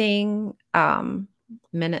anything?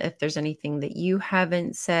 Minna, if there's anything that you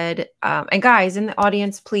haven't said. And guys in the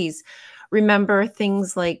audience, please remember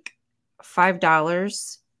things like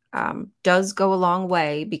 $5 does go a long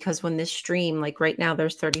way, because when this stream, like right now,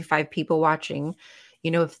 there's 35 people watching.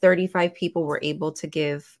 If 35 people were able to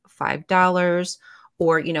give $5,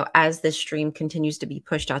 or, as this stream continues to be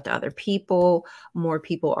pushed out to other people, more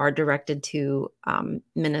people are directed to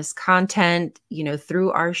Minna's content,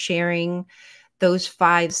 through our sharing, those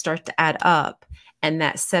fives start to add up, and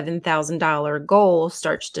that $7,000 goal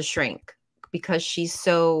starts to shrink, because she's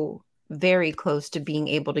so very close to being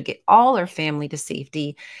able to get all her family to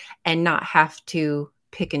safety and not have to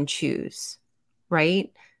pick and choose,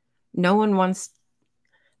 right? No one wants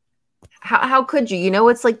How could you? You know,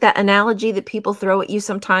 it's like that analogy that people throw at you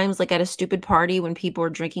sometimes, like at a stupid party when people are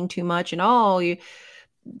drinking too much and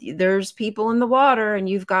there's people in the water and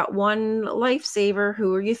you've got one lifesaver.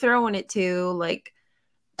 Who are you throwing it to? Like,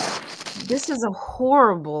 this is a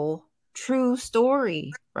horrible, true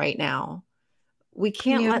story right now. We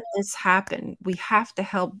can't let this happen. We have to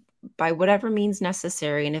help by whatever means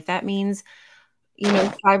necessary. And if that means,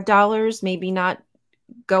 $5, maybe not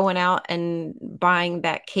going out and buying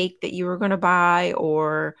that cake that you were going to buy,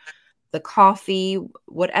 or the coffee,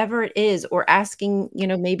 whatever it is, or asking,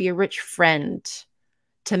 maybe a rich friend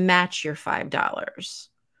to match your $5,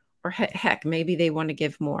 or heck, maybe they want to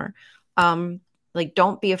give more. Like,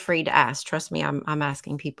 don't be afraid to ask. Trust me, I'm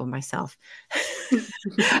asking people myself.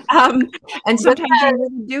 And sometimes you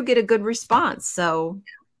really do get a good response. So,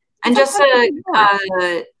 and just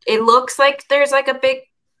it looks like there's like a big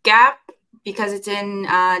gap because it's in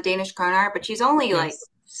Danish kroner, but she's only like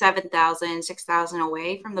 7,000, 6,000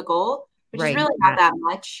 away from the goal, which is really not that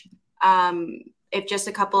much. If just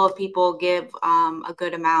a couple of people give a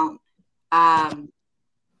good amount,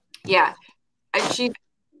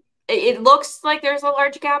 it looks like there's a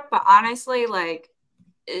large gap, but honestly, like,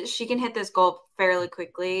 she can hit this goal fairly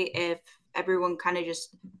quickly if everyone kind of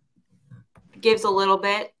just gives a little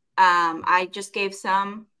bit. I just gave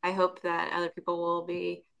some. I hope that other people will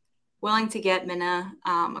be willing to get Mina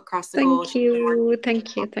across the goal.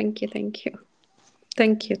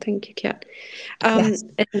 Thank you, Kat.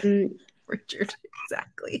 Richard,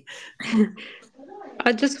 exactly.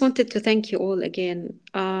 I just wanted to thank you all again.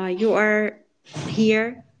 You are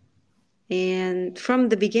here, and from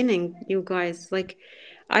the beginning, you guys, like,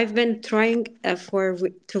 I've been trying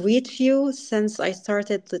to reach you since I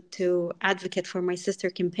started to advocate for my sister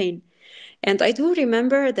campaign. And I do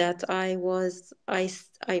remember that I wake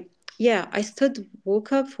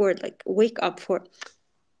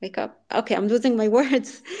up. Okay, I'm losing my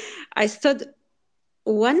words. I stood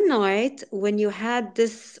one night when you had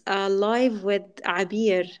this live with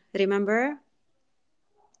Abir, remember?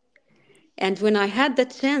 And when I had the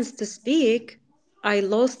chance to speak, I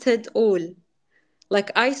lost it all. Like,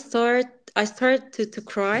 I started to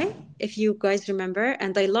cry, if you guys remember,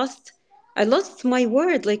 and I lost my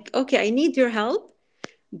word. Like, okay, I need your help,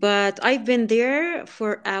 but I've been there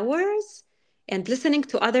for hours and listening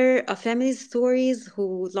to other family stories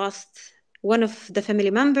who lost one of the family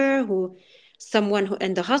member, someone who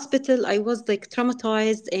in the hospital. I was like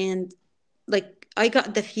traumatized, and like I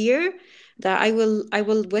got the fear that I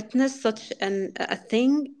will witness such a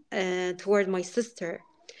thing toward my sister.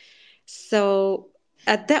 So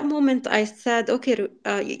at that moment, I said, okay,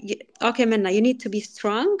 okay, Minna, you need to be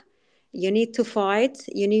strong. You need to fight.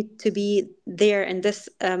 You need to be there in this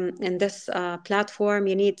platform.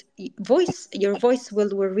 You need voice. Your voice will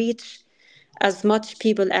reach as much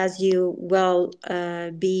people as you will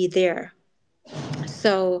be there.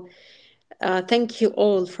 So thank you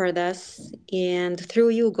all for this. And through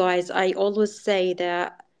you guys, I always say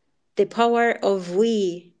that the power of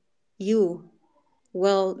you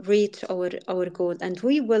will reach our goal, and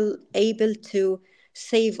we will able to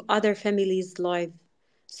save other families life.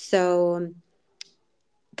 So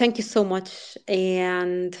thank you so much,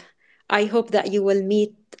 and I hope that you will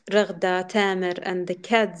meet Raghda, Tamer, and the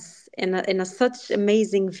kids in a such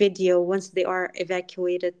amazing video once they are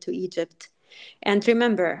evacuated to Egypt. And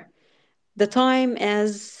remember, the time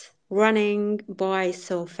is running by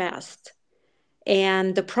so fast,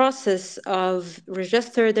 and the process of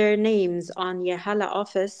register their names on Yahala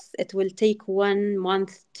office, it will take 1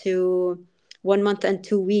 month and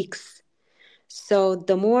 2 weeks. So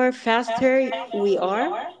the more faster we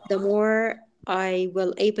are, the more I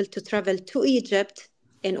will able to travel to Egypt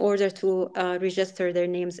in order to register their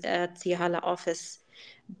names at Yahala office,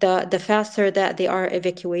 the faster that they are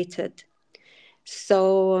evacuated.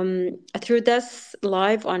 So through this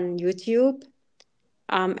live on YouTube,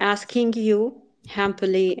 I'm asking you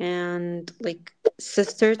happily, and like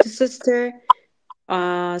sister to sister,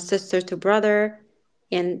 sister to brother,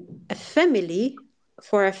 and a family,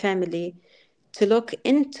 to look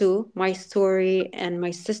into my story and my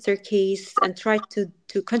sister case and try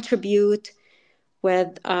to contribute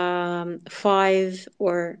with $5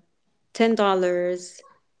 or $10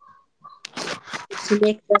 to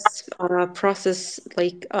make this process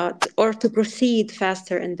or to proceed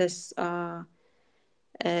faster in this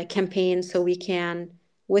campaign, so we can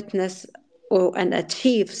witness and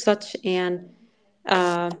achieve such an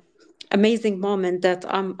uh, amazing moment that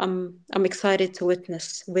I'm excited to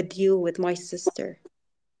witness with you, with my sister.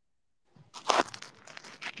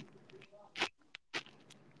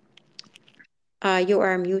 You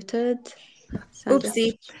are muted. Sandra.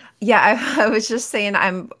 Oopsie. Yeah, I was just saying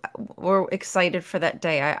we're excited for that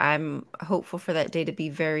day. I'm hopeful for that day to be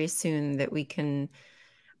very soon, that we can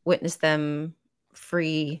witness them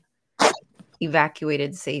free,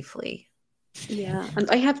 evacuated safely. Yeah, and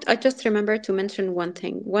I just remember to mention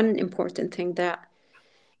one important thing, that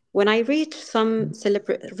when I reached some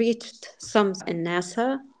in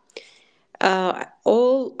NASA,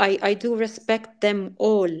 all I do respect them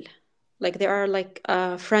all. Like they are like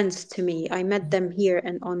friends to me. I met them here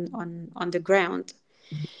and on the ground.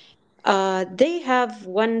 They have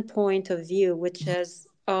one point of view, which is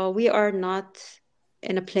we are not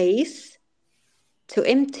in a place to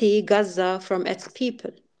empty Gaza from its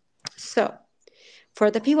people. So, for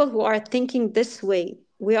the people who are thinking this way,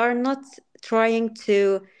 we are not trying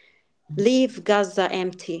to leave Gaza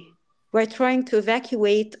empty. We're trying to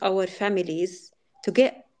evacuate our families to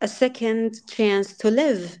get a second chance to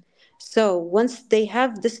live. So, once they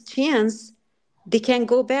have this chance, they can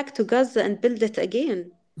go back to Gaza and build it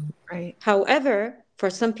again. Right. However, for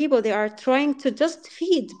some people, they are trying to just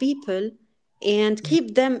feed people and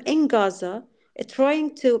keep them in Gaza,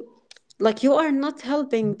 trying to, like, you are not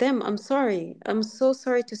helping them. I'm sorry. I'm so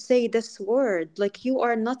sorry to say this word. Like, you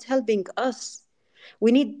are not helping us.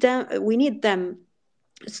 We need them. We need them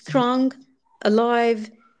strong, alive,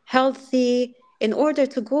 healthy, in order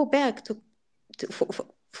to go back to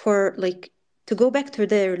for like to go back to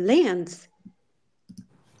their lands,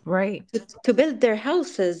 Right. to build their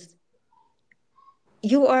houses.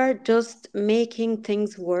 You are just making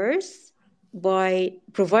things worse by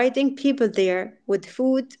providing people there with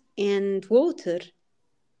food and water.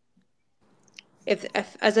 If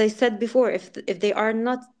as I said before, if they are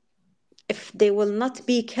not, if they will not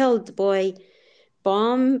be killed by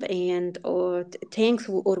bomb and or tanks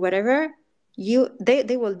or whatever,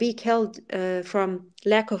 they will be killed from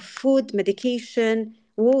lack of food, medication,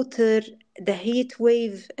 water, the heat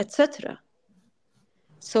wave, etc.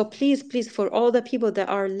 So please, please, for all the people that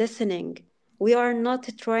are listening, we are not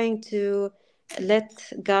trying to let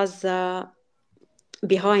Gaza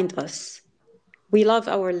behind us. We love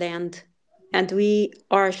our land and we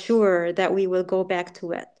are sure that we will go back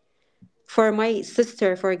to it. For my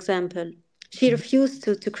sister, for example, she refused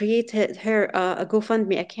to create a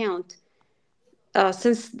GoFundMe account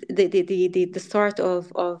since the start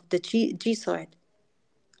of the Genocide.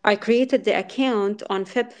 I created the account on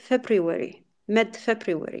February, mid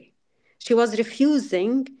February. She was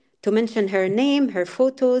refusing to mention her name, her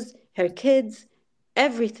photos, her kids,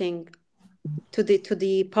 everything to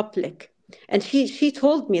the public. And she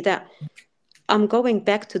told me that I'm going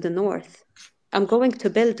back to the north. I'm going to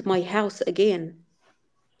build my house again.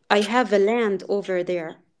 I have a land over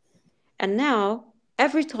there. And now,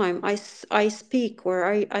 every time I speak or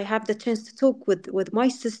I have the chance to talk with my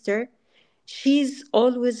sister, she's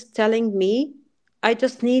always telling me I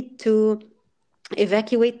just need to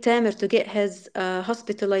evacuate Tamer to get his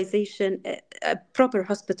hospitalization, proper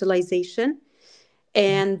hospitalization,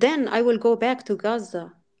 and then I will go back to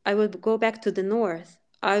Gaza. I will go back to the north.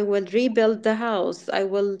 I will rebuild the house. I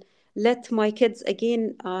will let my kids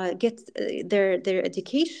again get their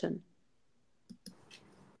education.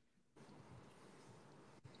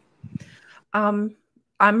 I'm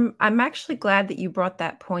actually glad that you brought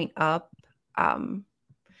that point up,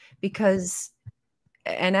 because,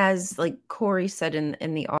 and as like Corey said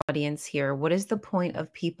in the audience here, what is the point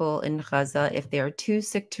of people in Gaza if they are too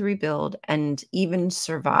sick to rebuild and even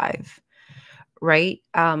survive, right?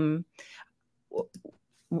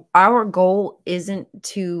 Our goal isn't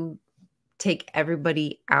to take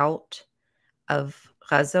everybody out of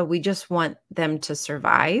Gaza. We just want them to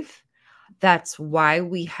survive. That's why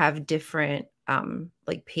we have different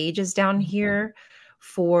like pages down here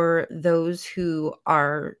for those who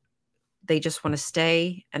are, they just want to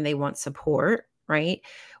stay and they want support, right?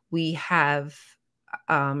 We have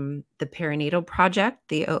the perinatal project,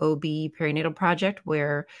 the OOB perinatal project,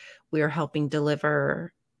 where we are helping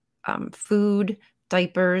deliver food,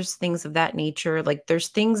 diapers, things of that nature. Like there's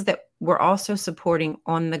things that we're also supporting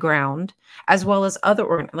on the ground, as well as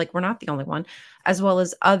other, like we're not the only one, as well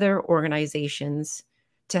as other organizations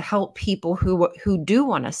to help people who do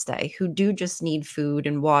want to stay, who do just need food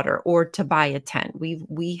and water or to buy a tent.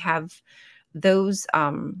 We have those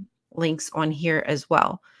links on here as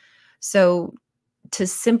well. So to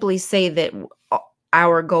simply say that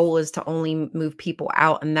our goal is to only move people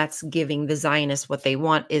out and that's giving the Zionists what they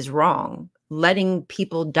want is wrong. Letting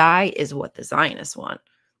people die is what the Zionists want.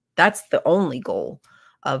 That's the only goal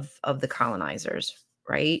of the colonizers,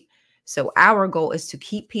 right? So our goal is to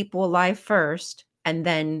keep people alive first and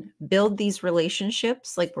then build these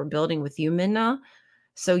relationships like we're building with you, Minna,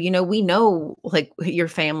 So, you know, we know like your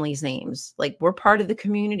family's names. Like we're part of the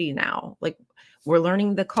community now. Like we're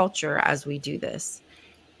learning the culture as we do this.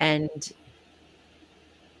 And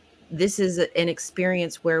this is an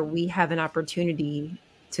experience where we have an opportunity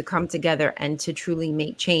to come together and to truly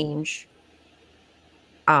make change.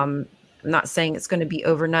 I'm not saying it's going to be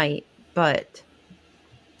overnight, but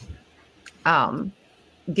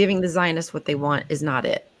giving the Zionists what they want is not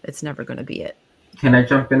it. It's never going to be it. Can I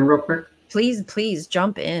jump in real quick? Please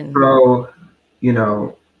jump in. So, you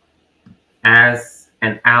know, as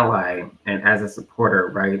an ally and as a supporter,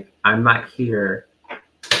 right, I'm not here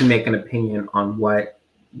to make an opinion on what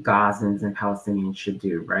Gazans and Palestinians should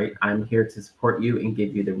do, right? I'm here to support you and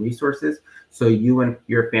give you the resources so you and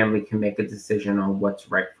your family can make a decision on what's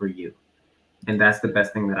right for you. And that's the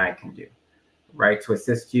best thing that I can do, right? To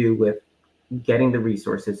assist you with getting the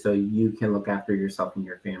resources so you can look after yourself and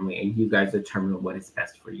your family and you guys determine what is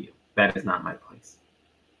best for you. That is not my place.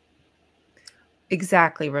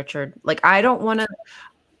 Exactly, Richard. Like I don't want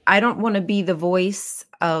to be the voice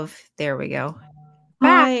of, there we go.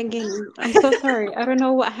 Hi again. I'm so sorry. I don't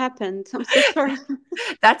know what happened. I'm so sorry.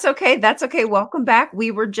 That's okay. That's okay. Welcome back. We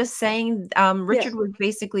were just saying, Richard was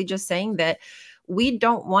basically just saying that I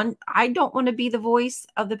don't want to be the voice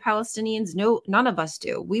of the Palestinians. No, none of us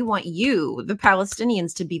do. We want you, the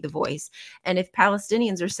Palestinians, to be the voice. And if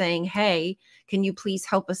Palestinians are saying, hey, can you please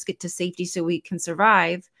help us get to safety so we can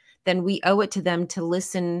survive? Then we owe it to them to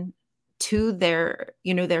listen to their,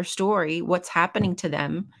 you know, their story, what's happening to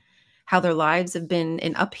them, how their lives have been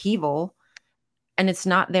in upheaval, and it's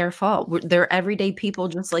not their fault. They're everyday people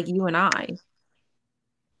just like you and I.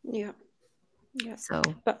 Yeah. So,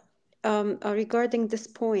 but regarding this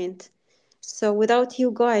point, so without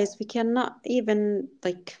you guys, we cannot even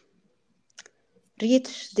like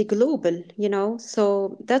reach the global, you know.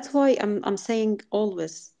 So that's why I'm saying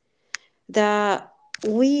always that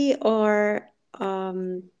we are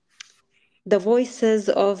the voices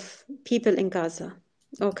of people in Gaza,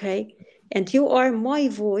 okay? And you are my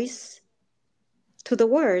voice to the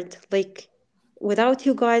world. Like, without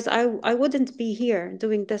you guys, I wouldn't be here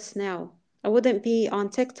doing this now. I wouldn't be on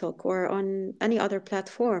TikTok or on any other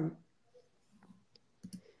platform.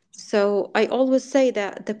 So I always say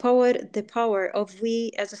that the power of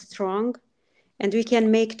we as strong, and we can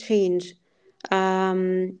make change.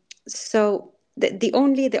 So the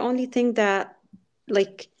only thing that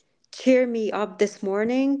like cheer me up this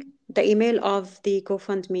morning, the email of the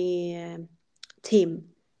GoFundMe team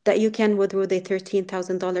that you can withdraw the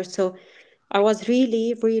 $13,000. So I was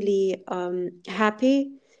really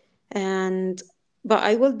happy, and but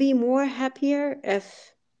I will be more happier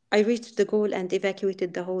if I reached the goal and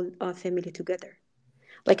evacuated the whole family together.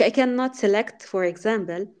 Like I cannot select, for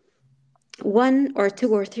example, one or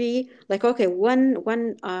two or three. Like okay, one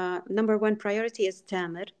number one priority is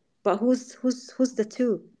Tamer, but who's the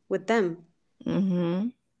two with them?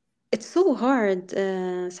 It's so hard,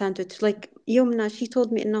 Sandwich. Like Yumna, she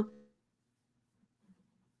told me, no,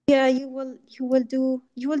 yeah, you will do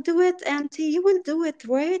it, Auntie. You will do it,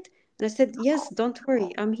 right? And I said, yes, don't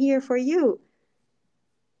worry, I'm here for you.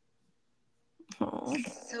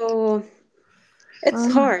 So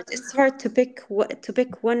it's hard. It's hard to pick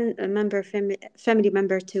one family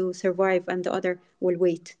member to survive, and the other will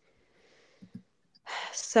wait.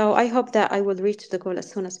 So I hope that I will reach the goal as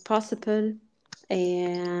soon as possible.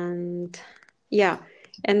 And yeah,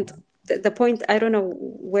 and the point, I don't know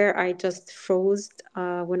where I just froze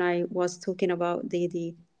when I was talking about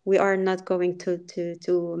the we are not going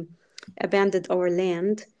to abandon our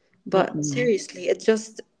land, but seriously, it's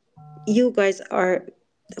just you guys are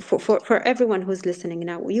for everyone who's listening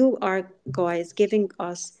now. You are guys giving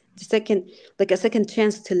us the second, like a second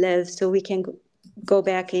chance to live, so we can go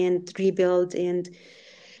back and rebuild and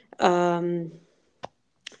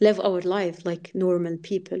live our life like normal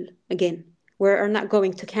people again. We're not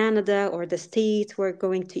going to Canada or the States, we're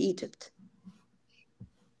going to Egypt.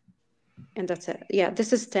 And that's it. Yeah,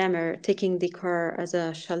 this is Tamer taking the car as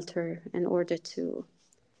a shelter in order to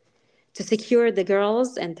secure the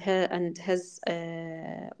girls and his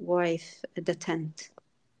wife, the tent.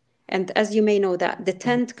 And as you may know, that the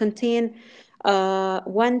tent contain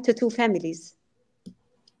 1 to 2 families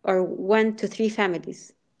or 1 to 3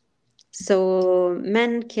 families. So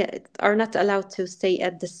men are not allowed to stay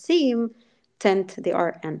at the same tent they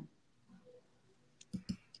are in.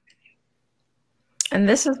 and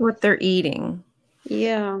this is what they're eating.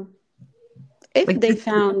 Yeah. If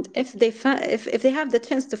they have the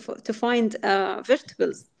chance to find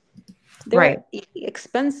vegetables, they're right,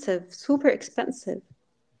 expensive, super expensive.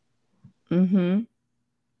 And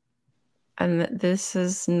this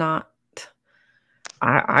is not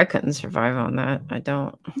I couldn't survive on that. I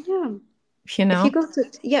don't. Yeah. You know.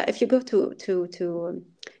 If you go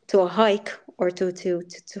to a hike or to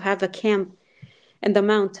have a camp in the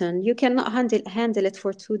mountain, you cannot handle it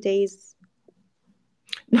for 2 days.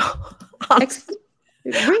 No.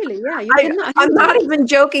 Really, yeah, you cannot. I'm not even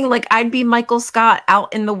joking. Like, I'd be Michael Scott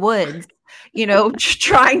out in the woods, you know,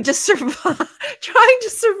 trying to survive,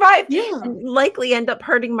 Yeah. and likely end up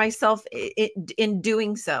hurting myself in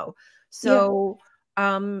doing so. So,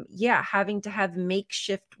 yeah, having to have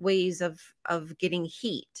makeshift ways of getting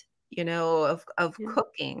heat, you know, of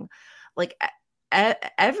cooking, like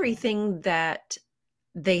everything that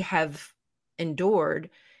they have endured,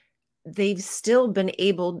 they've still been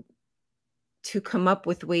able to come up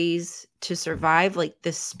with ways to survive. Like,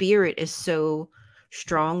 the spirit is so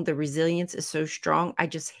strong, the resilience is so strong. I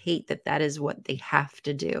just hate that that is what they have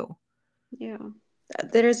to do. Yeah,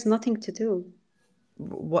 there is nothing to do.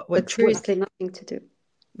 What seriously nothing to do.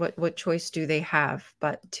 What choice do they have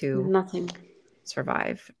but to nothing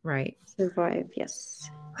survive? Right. Survive, yes.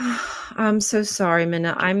 I'm so sorry,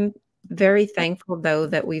 Mina. I'm very thankful though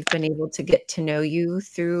that we've been able to get to know you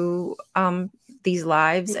through these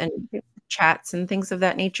lives and chats and things of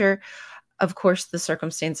that nature. Of course, the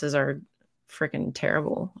circumstances are freaking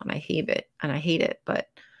terrible and I hate it. But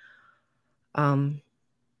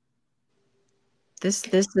this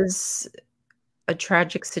is a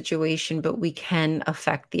tragic situation, but we can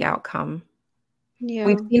affect the outcome. Yeah.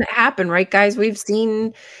 We've seen it happen, right, guys? We've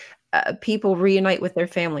seen people reunite with their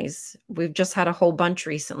families. We've just had a whole bunch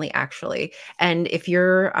recently, actually. And if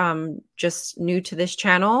you're just new to this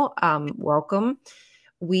channel, welcome.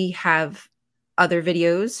 We have other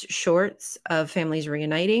videos, shorts of families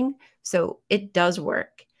reuniting. So it does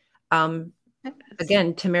work.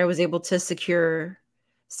 Again, Tamer was able to secure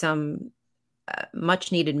some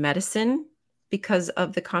much needed medicine because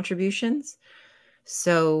of the contributions.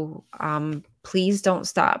 So please don't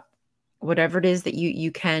stop. Whatever it is that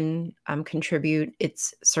you can contribute,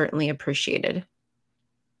 it's certainly appreciated.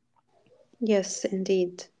 Yes,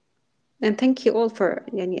 indeed. And thank you all for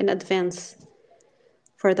in advance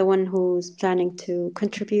for the one who's planning to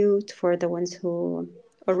contribute, for the ones who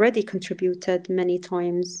already contributed many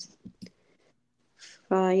times.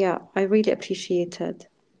 Yeah, I really appreciate it.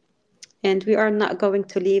 And we are not going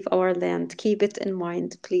to leave our land. Keep it in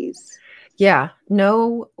mind, please. Yeah,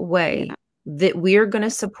 no way that we're going to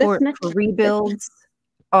support for rebuilds,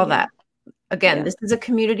 all that. Again, this is a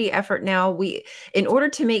community effort now. In order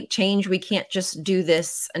to make change, we can't just do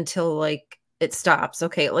this until like it stops.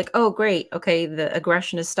 Okay, like, oh, great. Okay, the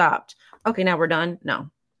aggression has stopped. Okay, now we're done.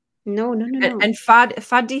 No. And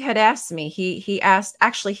Fadi had asked me, he asked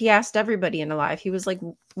everybody in Alive. He was like,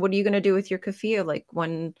 what are you going to do with your kafia? Like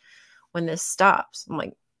when this stops? I'm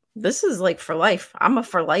like, this is like for life. I'm a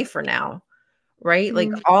for lifer now. Right? Like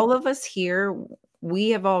all of us here, we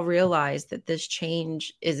have all realized that this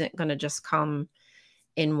change isn't going to just come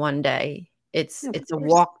in one day. It's a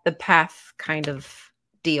walk the path kind of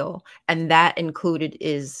deal. And that included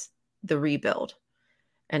is the rebuild.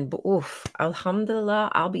 And oof,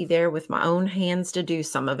 alhamdulillah, I'll be there with my own hands to do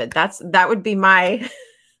some of it. That would be my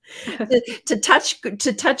to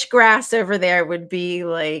touch grass over there would be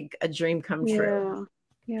like a dream come true.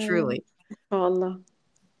 Yeah. Truly. Inshallah.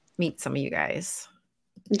 Meet some of you guys.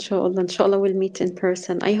 Inshallah we'll meet in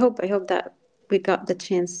person. I hope that we got the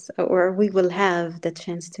chance, or we will have the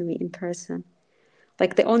chance to meet in person.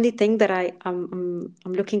 Like the only thing that I'm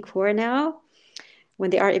looking for now,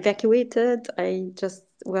 when they are evacuated, I just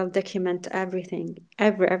document everything.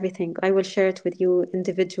 I will share it with you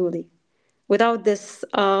individually, without this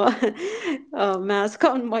mask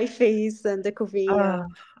on my face and the kufiyya.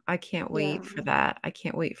 I can't wait for that. I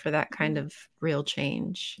can't wait for that kind of real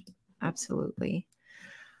change. Absolutely.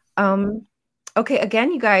 Okay,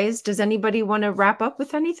 again, you guys, does anybody want to wrap up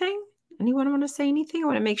with anything? Anyone want to say anything? I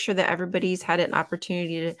want to make sure that everybody's had an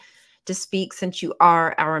opportunity to speak, since you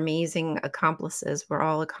are our amazing accomplices. We're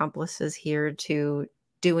all accomplices here to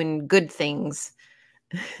doing good things,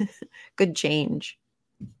 good change.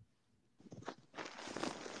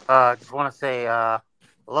 Just want to say, I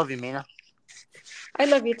love you, Mina. I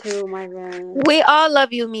love you too, my man. We all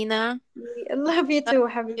love you, Mina. I love you too,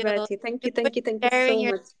 Habibati. Thank you sharing so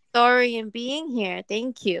your much. Story and being here.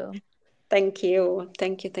 Thank you. Thank you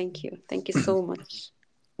so much.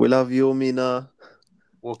 We love you, Mina.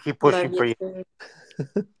 We'll keep pushing for you.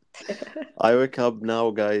 I wake up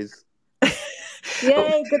now, guys.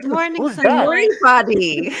 Yay! Good morning,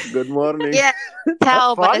 everybody. Good morning. Yeah,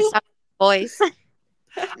 tell by the sound of voice.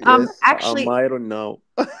 Yes, Actually, I'm iron now.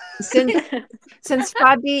 since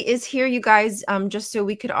Fadi is here, you guys, just so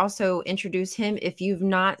we could also introduce him. If you've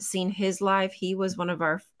not seen his live, he was one of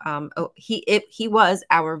our he was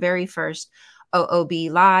our very first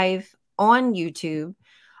OOB live on YouTube.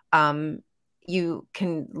 You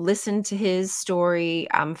can listen to his story.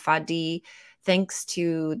 Fadi, thanks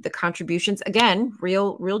to the contributions, again,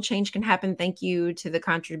 real change can happen. Thank you to the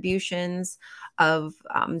contributions of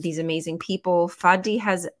these amazing people. Fadi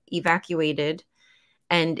has evacuated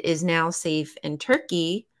and is now safe in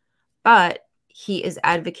Turkey, but he is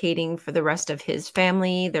advocating for the rest of his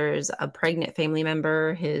family. There's a pregnant family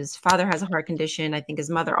member. His father has a heart condition. I think his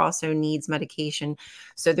mother also needs medication.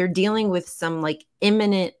 So they're dealing with some like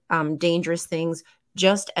imminent, dangerous things,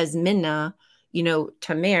 just as Minna,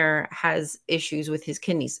 Tamer has issues with his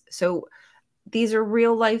kidneys. So these are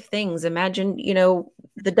real life things. Imagine,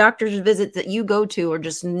 the doctor's visits that you go to are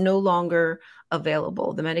just no longer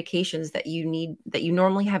available. The medications that you need, that you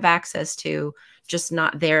normally have access to, just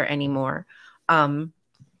not there anymore.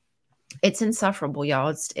 It's insufferable,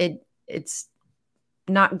 y'all. It's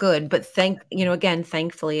not good, but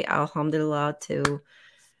thankfully, alhamdulillah, to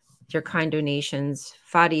your kind donations,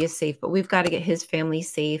 Fadi is safe, but we've got to get his family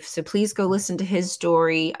safe. So please go listen to his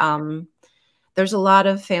story. There's a lot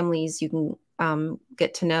of families you can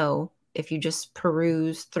get to know if you just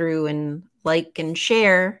peruse through and like and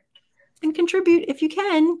share and contribute if you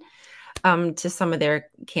can to some of their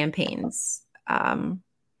campaigns.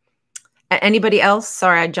 Anybody else?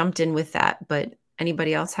 Sorry, I jumped in with that, but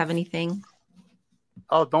anybody else have anything?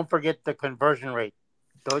 Oh, don't forget the conversion rate.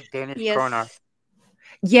 Danish kroner.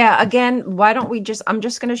 Yeah, again, why don't we I'm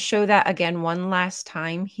just going to show that again one last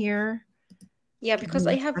time here. Yeah, because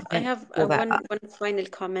I have one final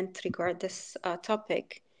comment regarding this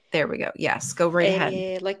topic. There we go. Yes, go right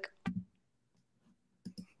ahead.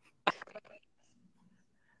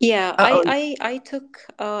 Yeah, I took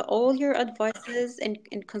all your advices in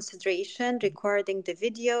consideration regarding the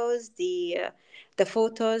videos, the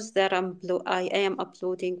photos that I am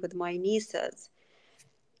uploading with my nieces.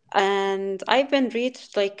 And I've been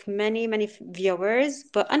reached like many viewers,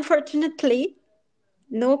 but unfortunately,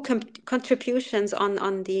 no contributions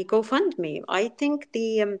on the GoFundMe. I think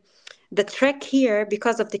the trick here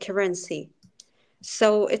because of the currency.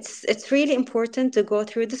 So it's really important to go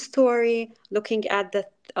through the story, looking at the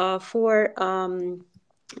four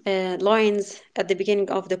lines at the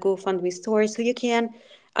beginning of the GoFundMe story, so you can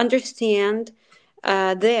understand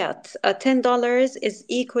that $10 is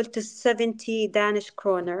equal to 70 Danish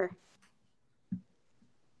kroner.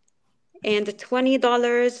 And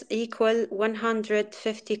 $20 equal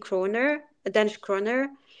 150 kroner, Danish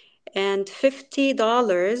kroner, and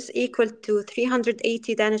 $50 equal to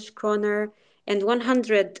 380 Danish kroner, and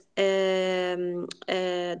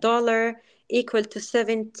 $100 equal to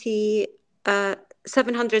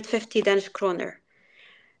 750 Danish kroner.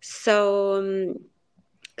 So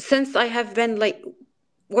since I have been like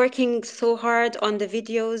working so hard on the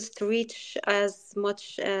videos to reach as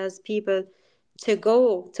much as people to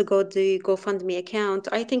go the GoFundMe account,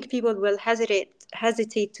 I think people will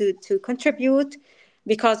hesitate to contribute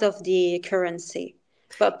because of the currency.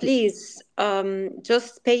 But please,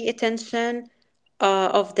 just pay attention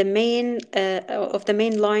of the main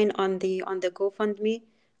line on the GoFundMe,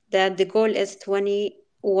 that the goal is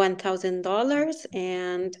 $21,000,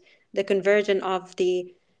 and the conversion of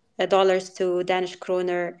the dollars to Danish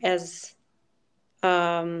kroner is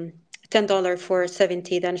 $10 for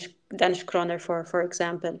 70 Danish kroner, for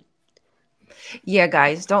example. Yeah,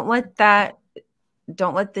 guys, don't let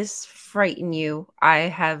this frighten you. I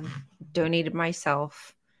have donated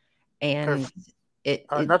myself, and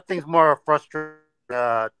nothing's more frustrating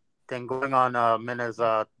than going on Minna's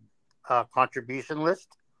contribution list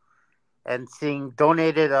and seeing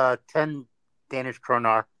donated 10 Danish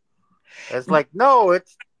kroner. It's like, no,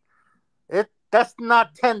 that's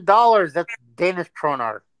not $10. That's Danish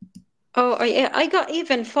kroner. Oh, I got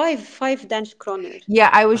even five Danish kroner. Yeah,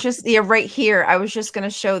 I was just right here. I was just gonna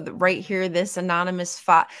show right here this anonymous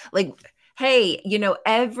like, hey,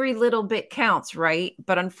 every little bit counts, right?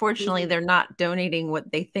 But unfortunately, they're not donating what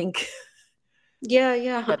they think.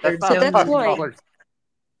 Yeah. So that's why.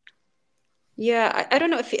 Yeah, I don't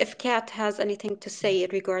know if Kat has anything to say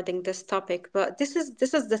regarding this topic, but this is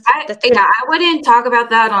the I wouldn't talk about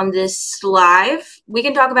that on this live. We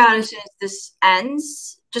can talk about it as soon as this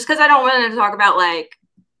ends, just because I don't want to talk about like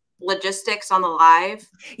logistics on the live.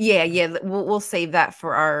 Yeah, we'll save that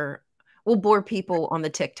for we'll bore people on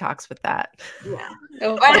the TikToks with that. Yeah.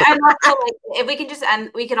 And also, like, if we can just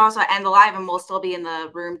we could also end the live and we'll still be in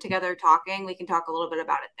the room together talking. We can talk a little bit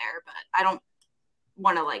about it there, but I don't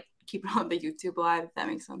want to like keep it on the YouTube live, if that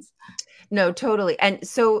makes sense. No, totally. And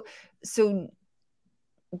so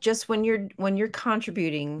just when you're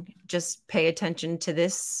contributing, just pay attention to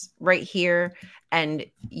this right here and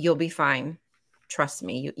you'll be fine. Trust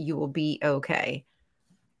me, you will be okay.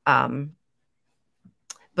 But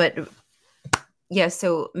yeah,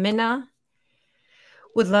 so Mina,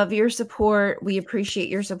 would love your support. We appreciate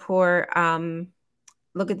your support.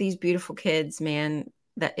 Look at these beautiful kids, man.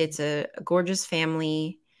 That it's a gorgeous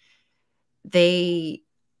family. They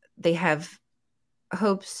have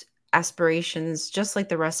hopes, aspirations, just like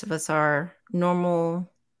the rest of us are.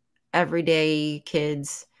 Normal, everyday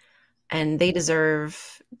kids, and they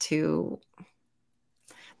deserve to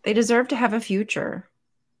have a future.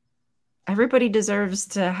 Everybody deserves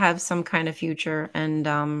to have some kind of future, and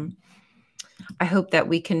I hope that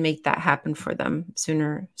we can make that happen for them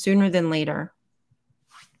sooner than later.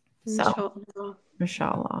 So,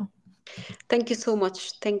 inshallah. Thank you so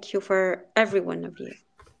much. Thank you for every one of you,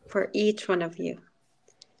 for each one of you,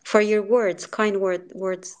 for your words, kind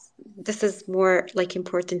words. This is more like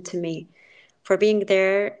important to me, for being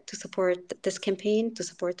there to support this campaign, to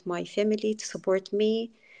support my family, to support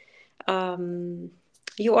me.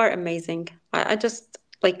 You are amazing. I just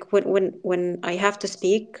like when I have to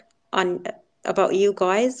speak on about you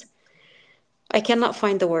guys, I cannot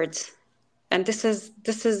find the words. And this is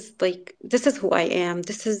who I am.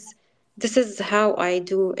 This is how I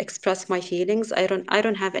do express my feelings. I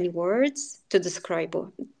don't have any words to describe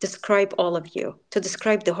all of you, to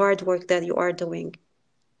describe the hard work that you are doing.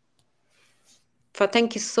 So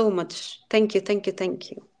thank you so much. Thank you.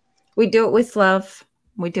 We do it with love.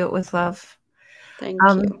 Thank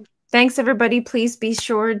you. Thanks, everybody. Please be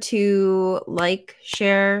sure to like,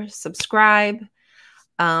 share, subscribe.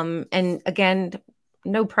 And again,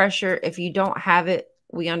 no pressure. If you don't have it,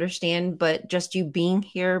 we understand. But just you being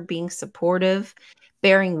here, being supportive,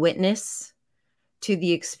 bearing witness to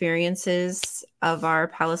the experiences of our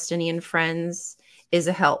Palestinian friends is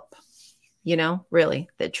a help. You know, really,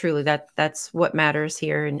 that's what matters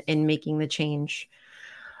here in making the change.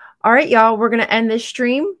 All right, y'all, we're going to end this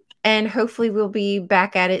stream. And hopefully we'll be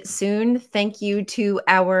back at it soon. Thank you to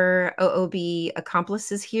our OOB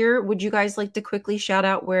accomplices here. Would you guys like to quickly shout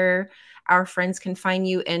out where our friends can find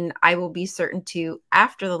you? And I will be certain to,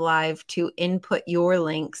 after the live, to input your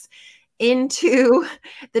links into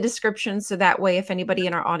the description. So that way, if anybody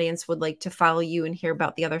in our audience would like to follow you and hear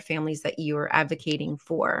about the other families that you are advocating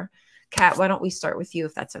for. Kat, why don't we start with you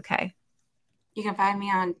if that's okay? You can find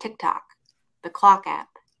me on TikTok, the Clock app.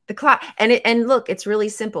 The clock, and look, it's really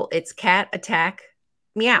simple. It's Cat Attack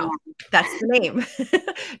Meow. That's the name.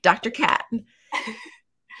 Dr. Cat.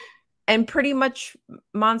 And pretty much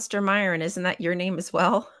Monster Myron, isn't that your name as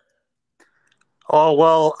well? Oh,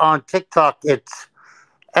 well, on TikTok, it's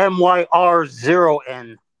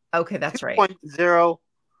MYR0N. Okay, that's right. 2.0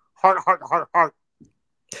 heart.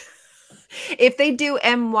 If they do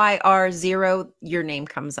MYR0, your name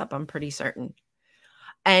comes up, I'm pretty certain.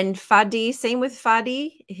 And Fadi, same with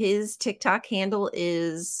Fadi. His TikTok handle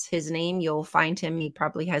is his name. You'll find him. He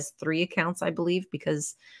probably has 3 accounts, I believe,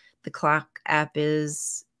 because the Clock app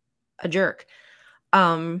is a jerk.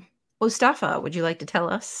 Mustafa, would you like to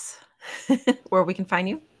tell us where we can find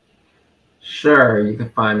you? Sure. You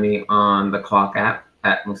can find me on the Clock app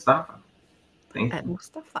at Mustafa. Thank you. At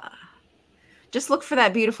Mustafa. Just look for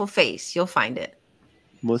that beautiful face. You'll find it.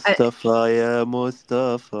 مصطفى يا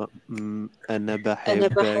مصطفى أنا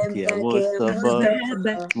بحبك يا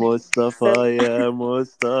مصطفى مصطفى يا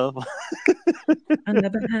مصطفى أنا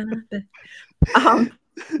بحبك.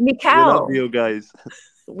 Mikal. We love you guys.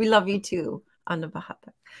 We love you too. أنا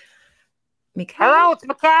بحبك. Mikal. Hello, it's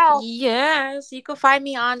Mikal. Yes, you can find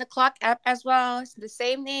me on the Clock app as well. It's the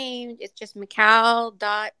same name. It's just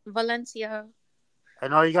Mikal.Valencia.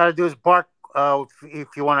 And all you gotta do is bark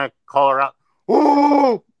if you want to call her out.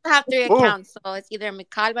 Ooh! I have 3 accounts, so it's either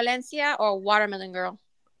Mikal Valencia or Watermelon Girl.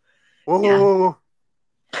 Ooh. Yeah.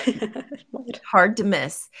 Hard to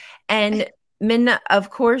miss. And Minna, of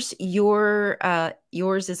course,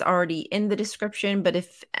 yours is already in the description, but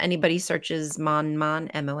if anybody searches Mon,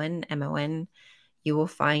 M-O-N, you will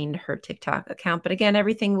find her TikTok account. But again,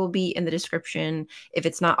 everything will be in the description. If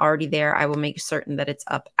it's not already there, I will make certain that it's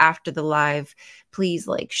up after the live. Please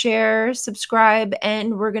like, share, subscribe,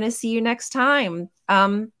 and we're going to see you next time.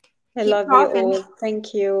 I love you all.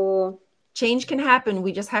 Thank you. Change can happen.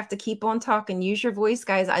 We just have to keep on talking. Use your voice,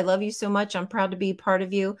 guys. I love you so much. I'm proud to be part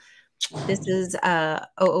of you. This is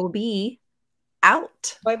OOB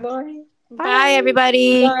out. Bye-bye. Bye,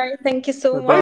 everybody. Bye. Thank you so much.